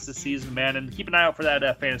blast this season, man. And keep an eye out for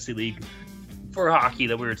that fantasy league for hockey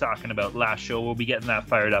that we were talking about last show. We'll be getting that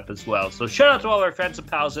fired up as well. So shout out to all our friends and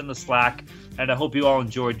pals in the Slack. And I hope you all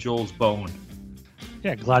enjoyed Joel's bone.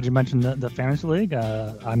 Yeah, glad you mentioned the fantasy league.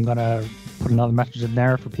 I'm going to put another message in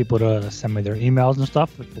there for people to send me their emails and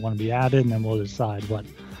stuff if they want to be added, and then we'll decide what.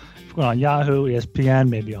 If we're on Yahoo, ESPN,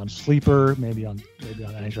 maybe on Sleeper, maybe on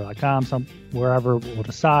NHL.com, wherever we'll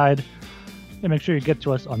decide. And make sure you get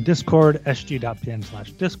to us on Discord,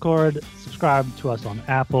 sg.pn/Discord. Subscribe to us on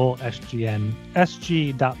Apple, sg.pn/hockey.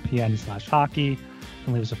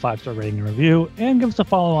 And leave us a 5-star rating and review. And give us a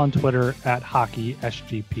follow on Twitter at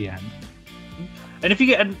HockeySGPN. And if you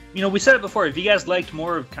get, we said it before, if you guys liked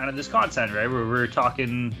more of kind of this content, right, where we're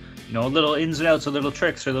talking, little ins and outs or little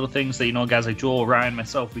tricks or little things that, guys like Joel, Ryan,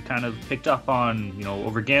 myself, we kind of picked up on,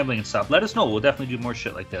 over gambling and stuff, let us know. We'll definitely do more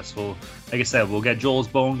shit like this. Like I said, we'll get Joel's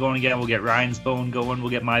bone going again. We'll get Ryan's bone going.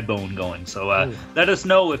 We'll get my bone going. So let us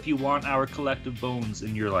know if you want our collective bones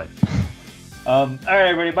in your life. All right,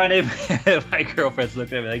 everybody, my girlfriend's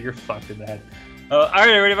looking at me like you're fucked in the head. All right,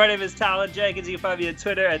 everybody, my name is Talon Jenkins. You can find me on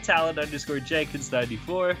Twitter at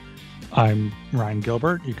Talon_Jenkins94. I'm Ryan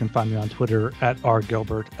Gilbert. You can find me on Twitter at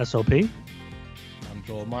rgilbertsop. I'm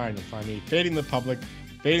Joel Meyer. You'll find me fading the public,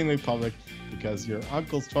 because your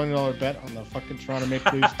uncle's $20 bet on the fucking Toronto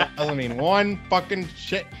Maple Leafs doesn't mean one fucking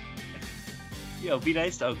shit. Yo, be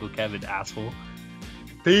nice to Uncle Kevin, asshole.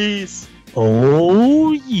 Peace.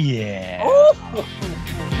 Oh, yeah. Oh.